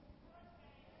everything.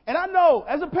 And I know,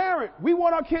 as a parent, we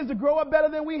want our kids to grow up better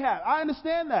than we have. I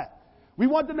understand that. We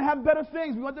want them to have better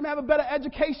things. We want them to have a better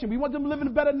education. We want them to live in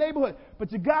a better neighborhood.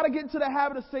 But you got to get into the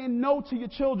habit of saying no to your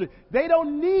children. They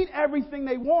don't need everything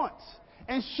they want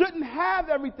and shouldn't have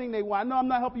everything they want. I know I'm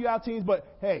not helping you out, teens, but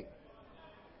hey,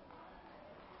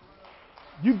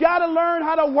 you got to learn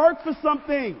how to work for some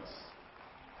things.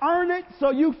 Earn it so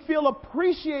you feel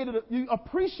appreciated. You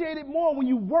appreciate it more when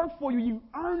you work for you. You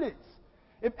earn it.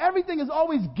 If everything is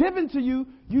always given to you,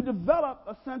 you develop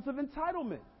a sense of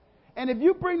entitlement. And if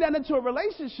you bring that into a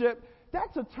relationship,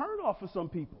 that's a turnoff for some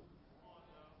people.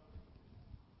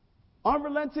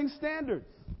 Unrelenting standards.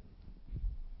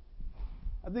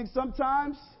 I think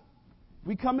sometimes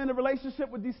we come in a relationship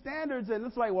with these standards and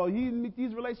it's like, well, you meet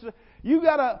these relationships. You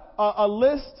got a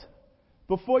list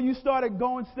before you started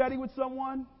going steady with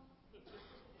someone.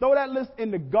 Throw that list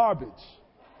in the garbage.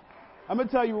 I'm going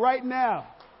to tell you right now.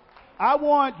 I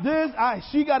want this.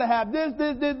 She got to have this,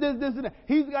 and that.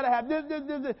 He's got to have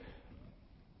this.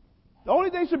 The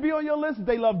only thing should be on your list is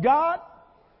they love God.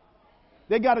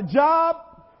 They got a job.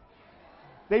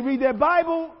 They read their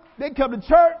Bible. They come to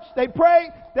church. They pray.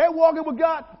 They're walking with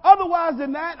God. Otherwise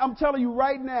than that, I'm telling you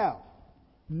right now,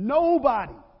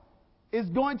 nobody is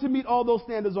going to meet all those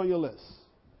standards on your list.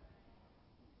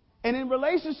 And in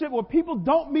relationship where people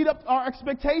don't meet up to our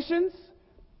expectations,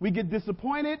 we get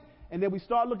disappointed. And then we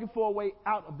start looking for a way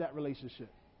out of that relationship.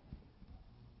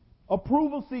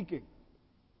 Approval seeking.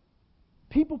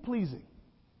 People pleasing.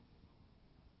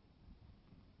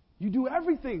 You do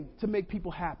everything to make people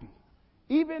happy,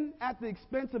 even at the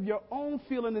expense of your own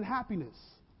feeling and happiness.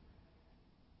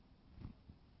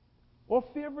 Or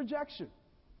fear of rejection.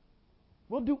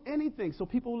 We'll do anything so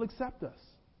people will accept us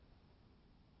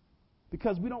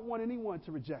because we don't want anyone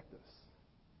to reject us.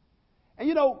 And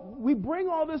we bring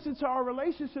all this into our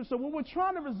relationship, so when we're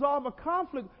trying to resolve a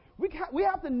conflict, we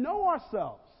have to know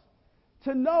ourselves.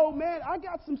 To know, man, I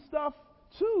got some stuff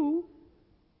too,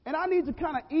 and I need to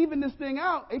kind of even this thing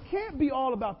out. It can't be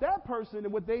all about that person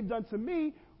and what they've done to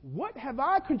me. What have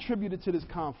I contributed to this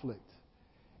conflict?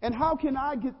 And how can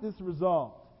I get this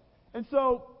resolved? And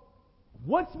so,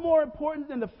 what's more important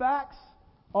than the facts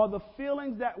are the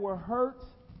feelings that were hurt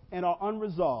and are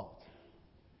unresolved.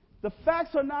 The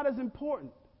facts are not as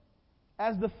important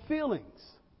as the feelings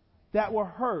that were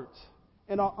hurt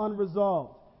and are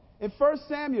unresolved. In 1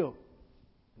 Samuel,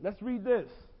 let's read this.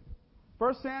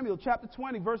 1 Samuel chapter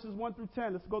 20, verses 1 through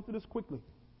 10. Let's go through this quickly.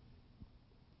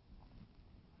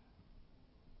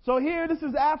 So here, this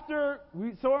is after,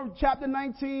 we saw in chapter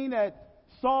 19 that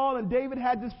Saul and David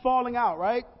had this falling out,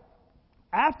 right?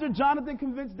 After Jonathan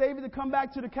convinced David to come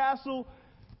back to the castle,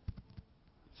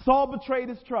 Saul betrayed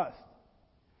his trust.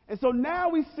 And so now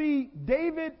we see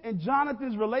David and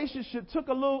Jonathan's relationship took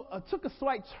a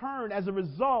slight turn as a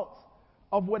result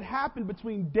of what happened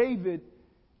between David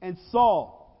and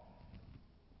Saul.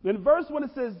 In verse 1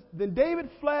 it says, Then David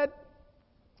fled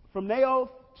from Naioth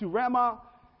to Ramah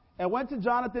and went to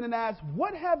Jonathan and asked,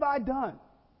 What have I done?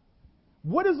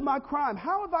 What is my crime?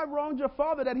 How have I wronged your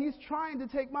father that he's trying to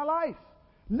take my life?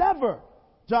 Never,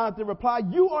 Jonathan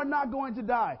replied. You are not going to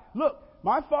die. Look,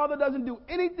 my father doesn't do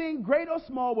anything great or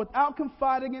small without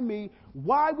confiding in me.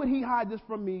 Why would he hide this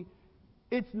from me?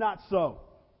 It's not so.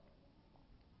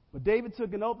 But David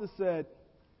took an oath and said,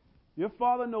 Your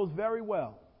father knows very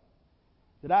well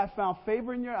that I have found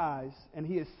favor in your eyes, and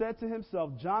he has said to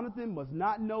himself, Jonathan must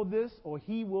not know this, or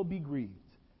he will be grieved.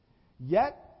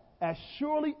 Yet, as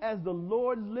surely as the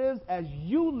Lord lives, as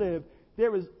you live,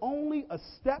 there is only a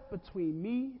step between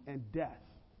me and death.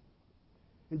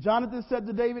 And Jonathan said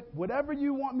to David, Whatever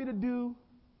you want me to do,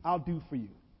 I'll do for you.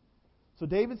 So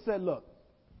David said, Look,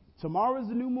 tomorrow is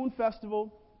the new moon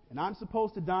festival, and I'm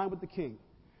supposed to dine with the king.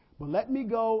 But let me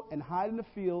go and hide in the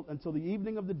field until the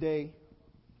evening of the day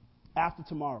after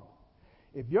tomorrow.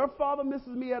 If your father misses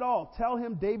me at all, tell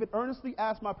him David earnestly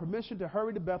asked my permission to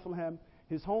hurry to Bethlehem,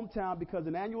 his hometown, because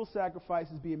an annual sacrifice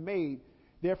is being made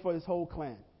there for his whole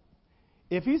clan.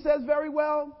 If he says very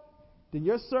well, then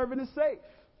your servant is safe.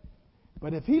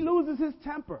 But if he loses his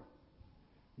temper,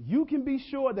 you can be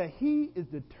sure that he is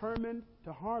determined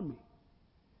to harm me.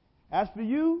 As for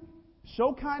you,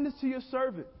 show kindness to your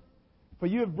servant, for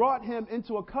you have brought him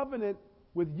into a covenant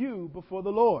with you before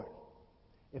the Lord.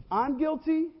 If I'm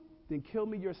guilty, then kill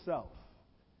me yourself.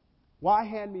 Why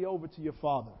hand me over to your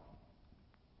father?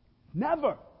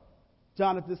 Never,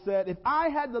 Jonathan said. If I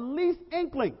had the least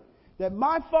inkling that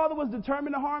my father was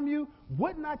determined to harm you,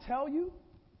 wouldn't I tell you?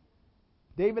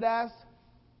 David asked,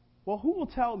 Well, who will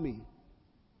tell me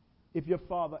if your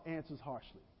father answers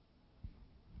harshly?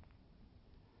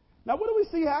 Now, what do we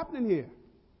see happening here?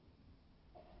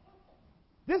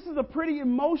 This is a pretty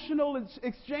emotional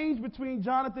exchange between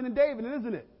Jonathan and David,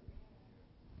 isn't it?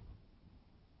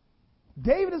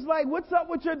 David is like, What's up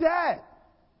with your dad?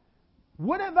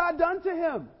 What have I done to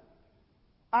him?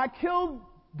 I killed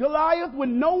Goliath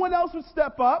when no one else would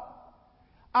step up.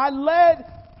 I led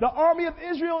the army of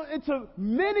Israel into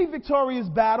many victorious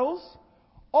battles,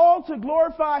 all to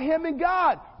glorify him and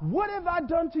God. What have I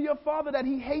done to your father that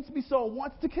he hates me so and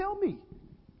wants to kill me?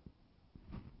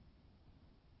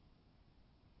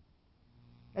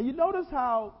 And you notice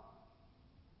how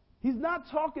he's not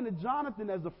talking to Jonathan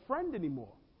as a friend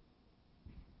anymore.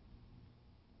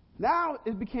 Now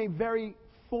it became very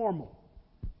formal.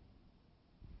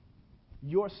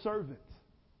 Your servant.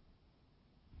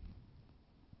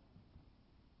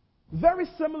 Very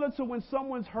similar to when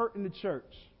someone's hurt in the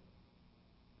church.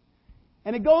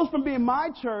 And it goes from being my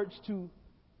church to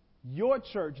your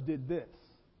church did this.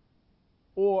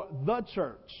 Or the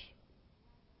church.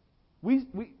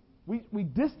 We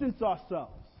distance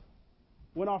ourselves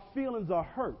when our feelings are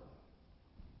hurt.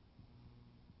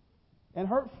 And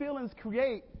hurt feelings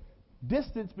create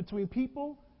distance between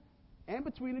people and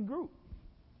between a group.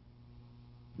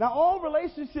 Now, all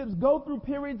relationships go through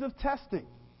periods of testing.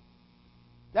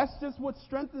 That's just what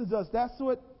strengthens us. That's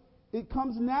what it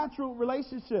comes natural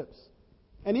relationships.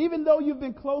 And even though you've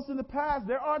been close in the past,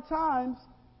 there are times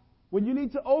when you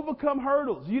need to overcome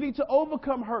hurdles. You need to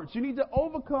overcome hurts. You need to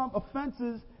overcome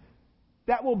offenses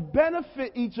that will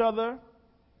benefit each other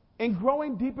in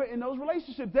growing deeper in those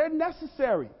relationships. They're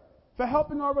necessary for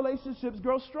helping our relationships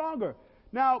grow stronger.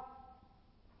 Now,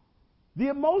 the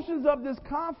emotions of this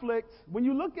conflict, when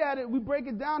you look at it, we break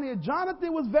it down here.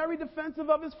 Jonathan was very defensive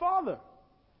of his father.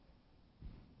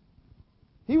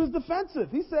 He was defensive.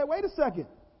 He said, wait a second.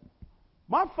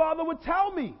 My father would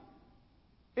tell me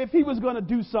if he was going to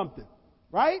do something,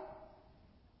 right?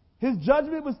 His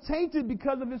judgment was tainted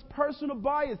because of his personal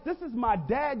bias. This is my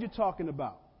dad you're talking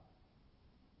about.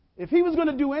 If he was going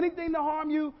to do anything to harm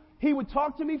you, he would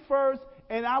talk to me first,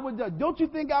 and I would. Don't you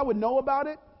think I would know about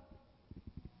it?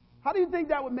 How do you think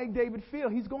that would make David feel?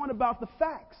 He's going about the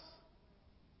facts.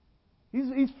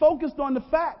 He's focused on the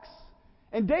facts.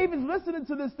 And David's listening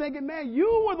to this thinking, man,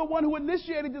 you were the one who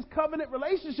initiated this covenant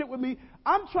relationship with me.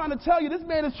 I'm trying to tell you, this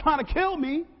man is trying to kill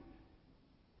me.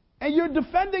 And you're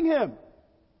defending him.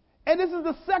 And this is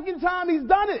the second time he's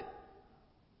done it.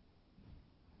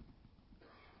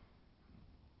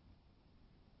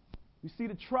 You see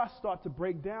the trust start to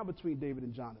break down between David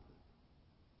and Jonathan.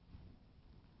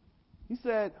 He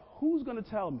said, who's going to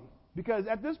tell me? Because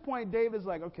at this point, David's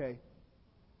like, okay,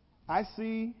 I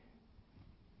see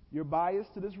your bias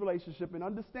to this relationship, and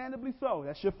understandably so.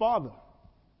 That's your father.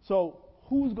 So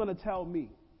who's going to tell me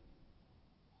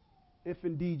if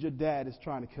indeed your dad is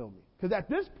trying to kill me? Because at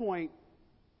this point,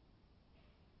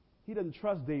 he doesn't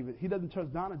trust David. He doesn't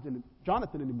trust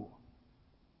Jonathan anymore.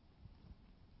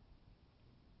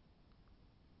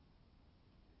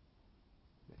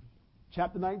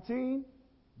 Chapter 19,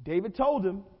 David told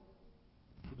him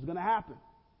it was going to happen.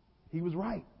 He was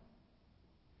right.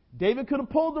 David could have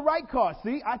pulled the right card.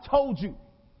 See, I told you.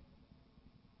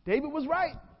 David was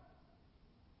right.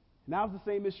 Now it's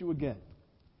the same issue again.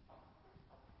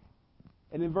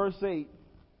 And in verse 8,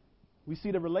 we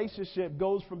see the relationship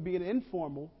goes from being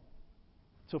informal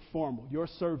to formal. Your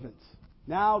servants.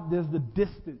 Now there's the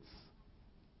distance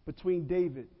between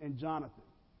David and Jonathan.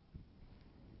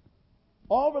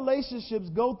 All relationships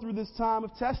go through this time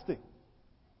of testing.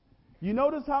 You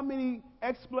notice how many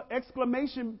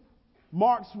exclamation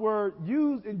marks were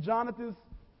used in Jonathan's.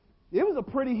 It was a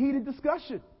pretty heated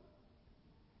discussion.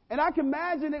 And I can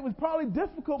imagine it was probably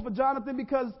difficult for Jonathan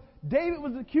because David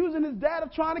was accusing his dad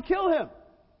of trying to kill him.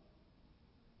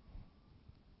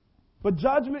 But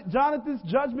Jonathan's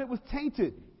judgment was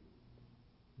tainted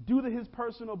due to his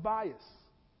personal bias.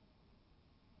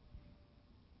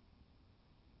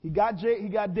 He got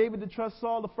David to trust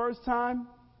Saul the first time,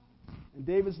 and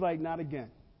David's like, not again.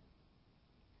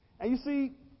 And you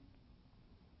see,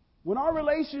 when our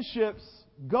relationships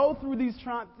go through these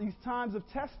times of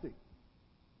testing,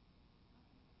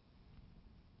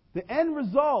 the end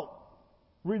result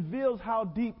reveals how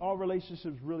deep our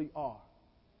relationships really are.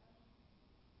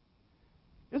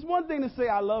 It's one thing to say,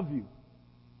 I love you.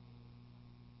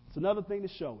 It's another thing to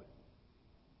show it.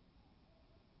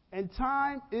 And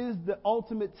time is the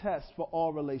ultimate test for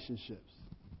all relationships.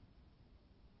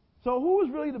 So who is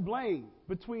really to blame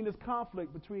between this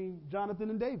conflict between Jonathan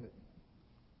and David?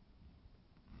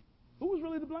 Who was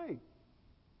really to blame?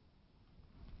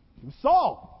 It was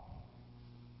Saul.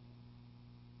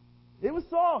 It was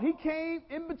Saul. He came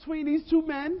in between these two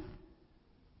men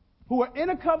who were in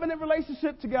a covenant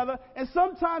relationship together, and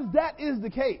sometimes that is the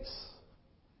case.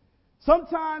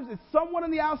 Sometimes it's someone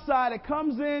on the outside that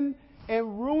comes in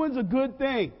and ruins a good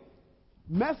thing,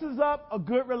 messes up a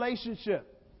good relationship,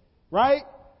 right?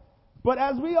 But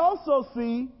as we also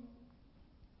see,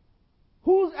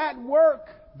 who's at work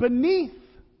beneath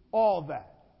all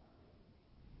that?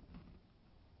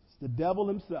 It's the devil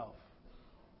himself.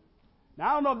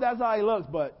 Now, I don't know if that's how he looks,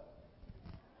 but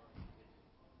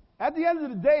at the end of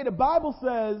the day, the Bible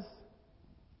says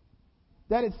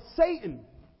that it's Satan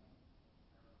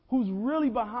who's really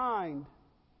behind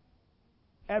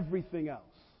everything else.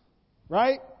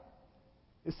 Right?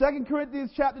 In 2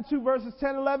 Corinthians chapter 2, verses 10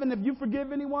 and 11, if you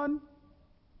forgive anyone,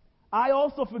 I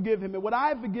also forgive him. And what I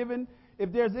have forgiven,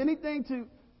 if there's anything to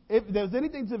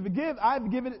forgive, I have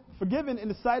forgiven in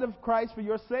the sight of Christ for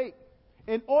your sake,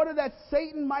 in order that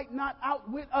Satan might not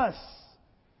outwit us.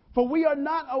 For we are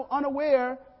not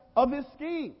unaware of his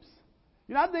schemes.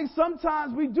 You know, I think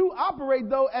sometimes we do operate,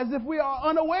 though, as if we are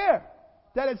unaware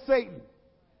that it's Satan.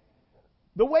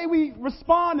 The way we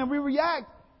respond and we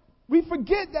react, we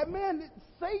forget that, man,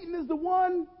 Satan is the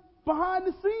one behind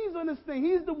the scenes on this thing.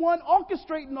 He's the one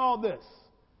orchestrating all this.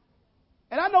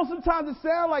 And I know sometimes it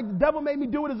sounds like the devil made me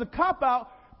do it as a cop-out,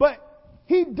 but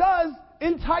he does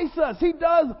entice us. He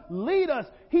does lead us.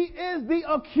 He is the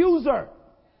accuser.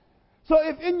 So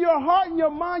if in your heart and your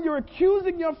mind you're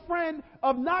accusing your friend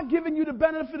of not giving you the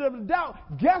benefit of the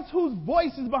doubt, guess whose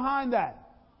voice is behind that?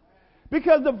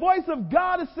 Because the voice of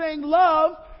God is saying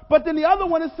love, but then the other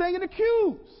one is saying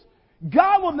accuse.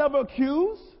 God will never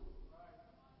accuse.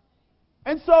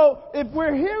 And so if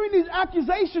we're hearing these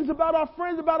accusations about our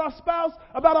friends, about our spouse,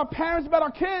 about our parents, about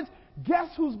our kids, guess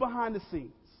who's behind the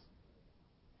scenes?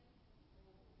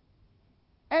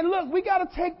 And look, we got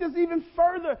to take this even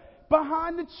further.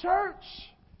 Behind the church,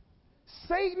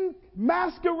 Satan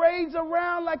masquerades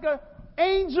around like an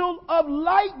angel of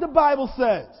light, the Bible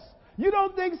says. You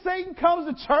don't think Satan comes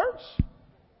to church?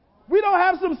 We don't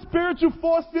have some spiritual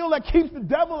force field that keeps the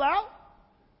devil out?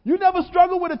 You never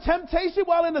struggle with a temptation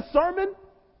while in a sermon?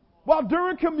 While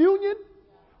during communion?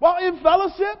 While in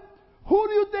fellowship? Who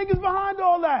do you think is behind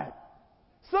all that?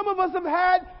 Some of us have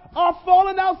had our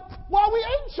falling outs while we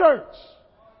in church.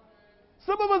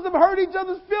 Some of us have hurt each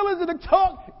other's feelings in the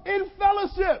talk in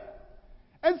fellowship.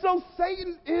 And so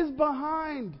Satan is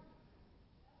behind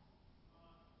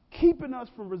keeping us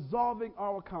from resolving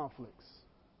our conflicts.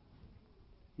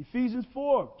 Ephesians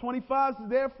 4:25 says,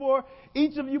 therefore,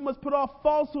 each of you must put off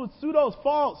falsehood, pseudos,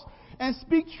 false, and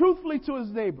speak truthfully to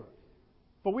his neighbor.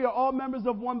 For we are all members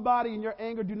of one body. In your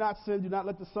anger, do not sin. Do not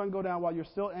let the sun go down while you're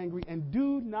still angry. And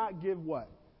do not give what?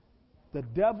 The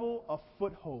devil a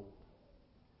foothold.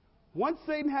 Once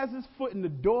Satan has his foot in the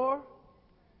door,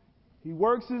 he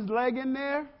works his leg in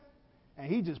there, and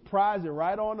he just pries it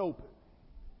right on open.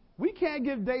 We can't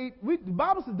give the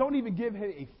Bible says don't even give him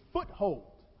a foothold.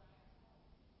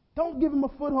 Don't give him a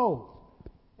foothold.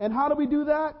 And how do we do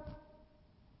that?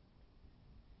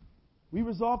 We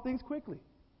resolve things quickly.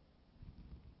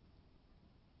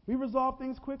 We resolve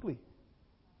things quickly.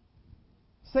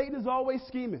 Satan is always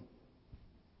scheming,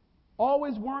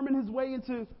 always worming his way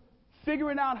into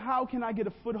figuring out how can I get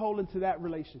a foothold into that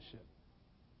relationship?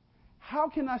 How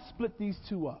can I split these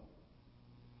two up?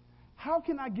 How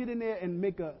can I get in there and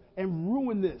and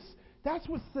ruin this? That's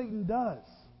what Satan does.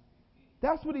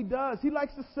 That's what he does. He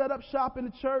likes to set up shop in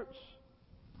the church.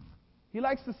 He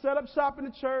likes to set up shop in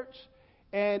the church,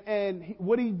 and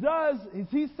what he does is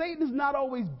Satan is not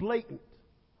always blatant.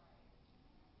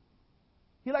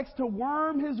 He likes to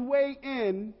worm his way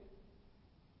in,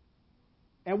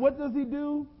 and what does he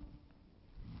do?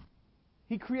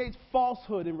 He creates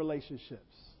falsehood in relationships.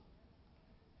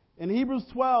 In Hebrews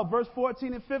 12, verse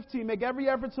 14 and 15, make every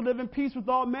effort to live in peace with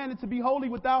all men and to be holy.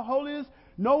 Without holiness,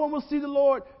 no one will see the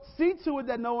Lord. See to it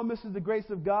that no one misses the grace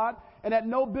of God and that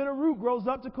no bitter root grows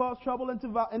up to cause trouble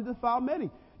and defile many.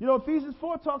 You know, Ephesians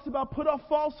 4 talks about put off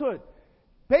falsehood.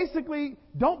 Basically,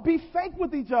 don't be fake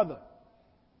with each other.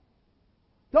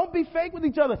 Don't be fake with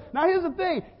each other. Now, here's the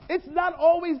thing. It's not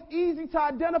always easy to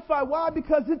identify. Why?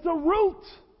 Because it's a root.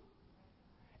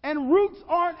 And roots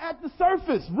aren't at the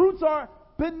surface. Roots are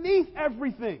beneath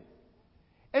everything.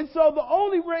 And so the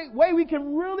only way we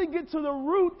can really get to the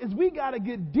root is we got to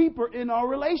get deeper in our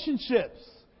relationships.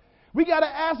 We got to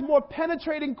ask more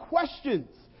penetrating questions.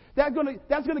 That's going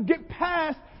to get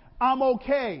past, I'm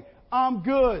okay, I'm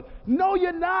good. No,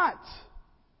 you're not.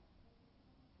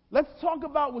 Let's talk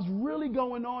about what's really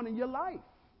going on in your life.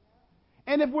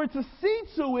 And if we're to see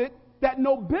to it that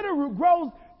no bitter root grows,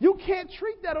 you can't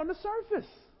treat that on the surface.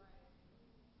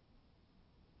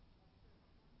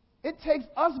 It takes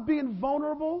us being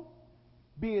vulnerable,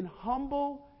 being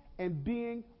humble, and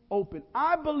being open.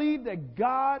 I believe that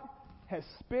God has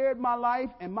spared my life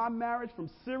and my marriage from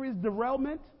serious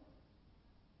derailment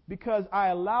because I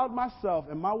allowed myself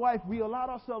and my wife, we allowed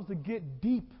ourselves to get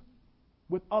deep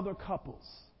with other couples.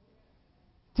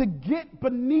 To get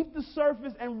beneath the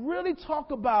surface and really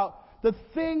talk about the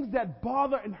things that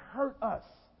bother and hurt us.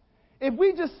 If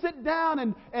we just sit down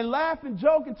and laugh and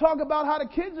joke and talk about how the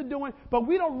kids are doing, but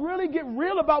we don't really get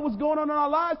real about what's going on in our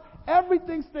lives,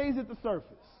 everything stays at the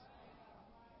surface.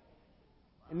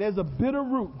 And there's a bitter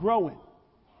root growing.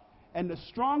 And the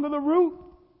stronger the root,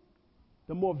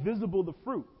 the more visible the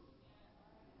fruit.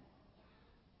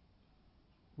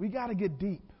 We got to get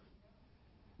deep.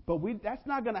 But that's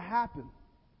not going to happen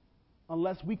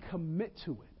unless we commit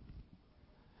to it.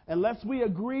 Unless we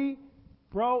agree,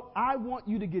 bro, I want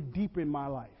you to get deeper in my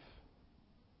life.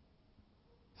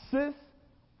 Sis,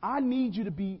 I need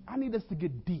us to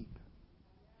get deep.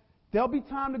 There'll be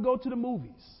time to go to the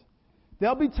movies.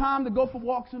 There'll be time to go for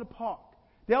walks in the park.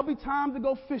 There'll be time to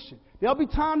go fishing. There'll be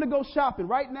time to go shopping.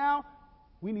 Right now,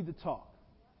 we need to talk.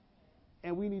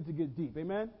 And we need to get deep.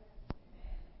 Amen?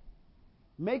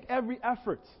 Make every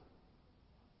effort.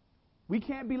 We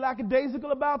can't be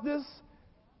lackadaisical about this.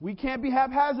 We can't be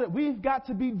haphazard. We've got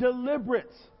to be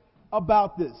deliberate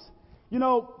about this. You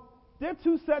know, there are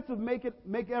two sets of make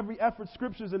every effort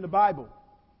scriptures in the Bible.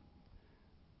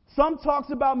 Some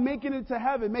talks about making it to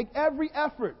heaven. Make every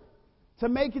effort to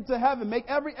make it to heaven. Make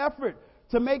every effort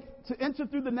to enter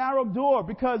through the narrow door,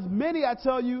 because many, I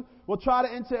tell you, will try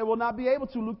to enter and will not be able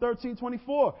to. Luke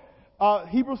 13:24.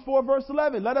 Hebrews 4 verse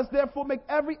 11. Let us therefore make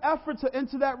every effort to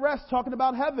enter that rest, talking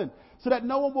about heaven, so that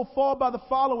no one will fall by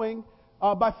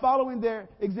following their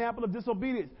example of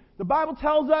disobedience. The Bible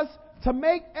tells us to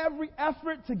make every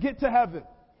effort to get to heaven.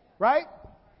 Right?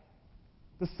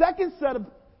 The second set of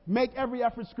make every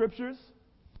effort scriptures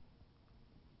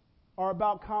are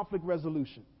about conflict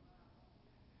resolution.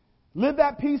 Live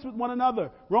at peace with one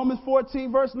another. Romans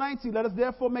 14 verse 19. Let us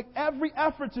therefore make every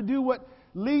effort to do what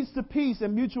leads to peace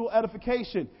and mutual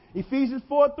edification. Ephesians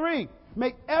 4:3.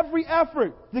 Make every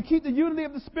effort to keep the unity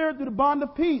of the Spirit through the bond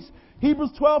of peace.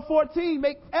 Hebrews 12:14.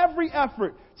 Make every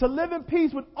effort to live in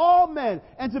peace with all men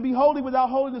and to be holy. Without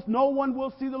holiness, no one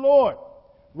will see the Lord.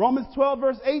 Romans 12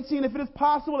 verse 18. If it is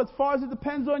possible, as far as it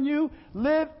depends on you,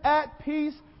 live at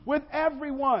peace with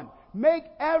everyone. Make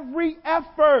every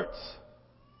effort.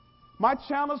 My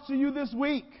challenge to you this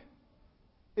week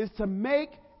is to make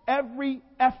every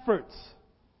effort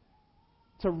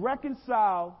to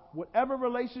reconcile whatever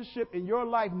relationship in your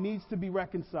life needs to be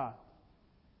reconciled.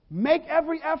 Make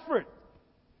every effort.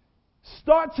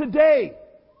 Start today.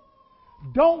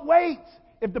 Don't wait.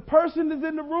 If the person is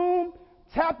in the room,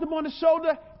 tap them on the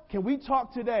shoulder. Can we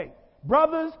talk today?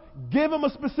 Brothers, give them a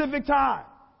specific time.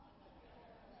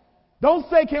 Don't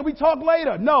say, can we talk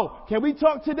later? No. Can we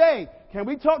talk today? Can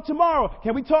we talk tomorrow?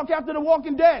 Can we talk after The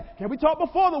Walking Dead? Can we talk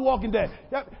before The Walking Dead?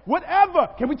 Whatever.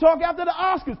 Can we talk after the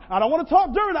Oscars? I don't want to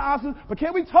talk during the Oscars, but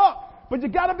can we talk? But you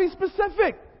got to be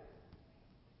specific.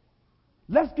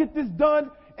 Let's get this done.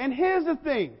 And here's the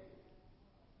thing.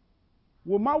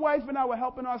 When my wife and I were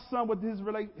helping our son with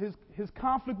his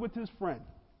conflict with his friend,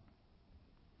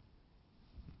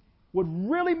 what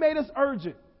really made us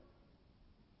urgent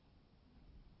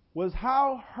was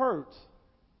how hurt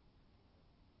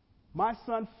my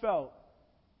son felt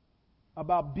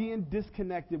about being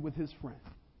disconnected with his friend.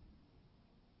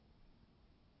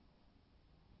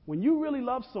 When you really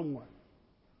love someone,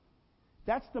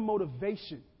 that's the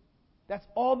motivation. That's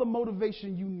all the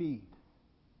motivation you need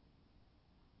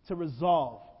to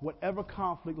resolve whatever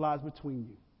conflict lies between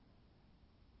you.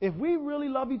 If we really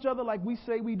love each other like we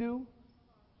say we do,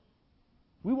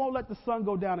 we won't let the sun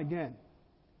go down again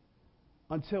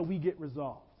until we get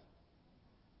resolved.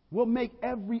 We'll make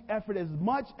every effort as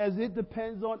much as it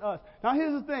depends on us. Now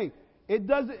here's the thing. It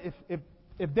doesn't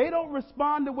if they don't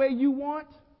respond the way you want,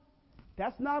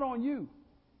 that's not on you.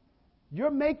 You're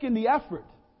making the effort.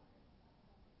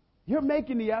 You're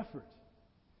making the effort.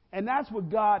 And that's what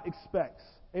God expects.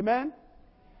 Amen?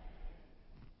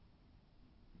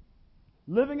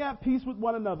 Living at peace with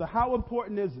one another. How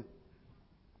important is it?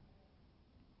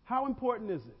 How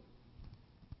important is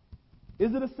it?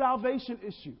 Is it a salvation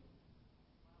issue?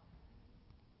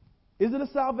 Is it a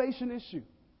salvation issue?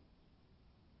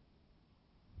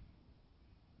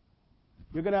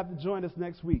 You're going to have to join us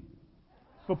next week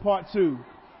for part 2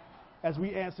 as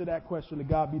we answer that question. To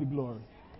God be the glory.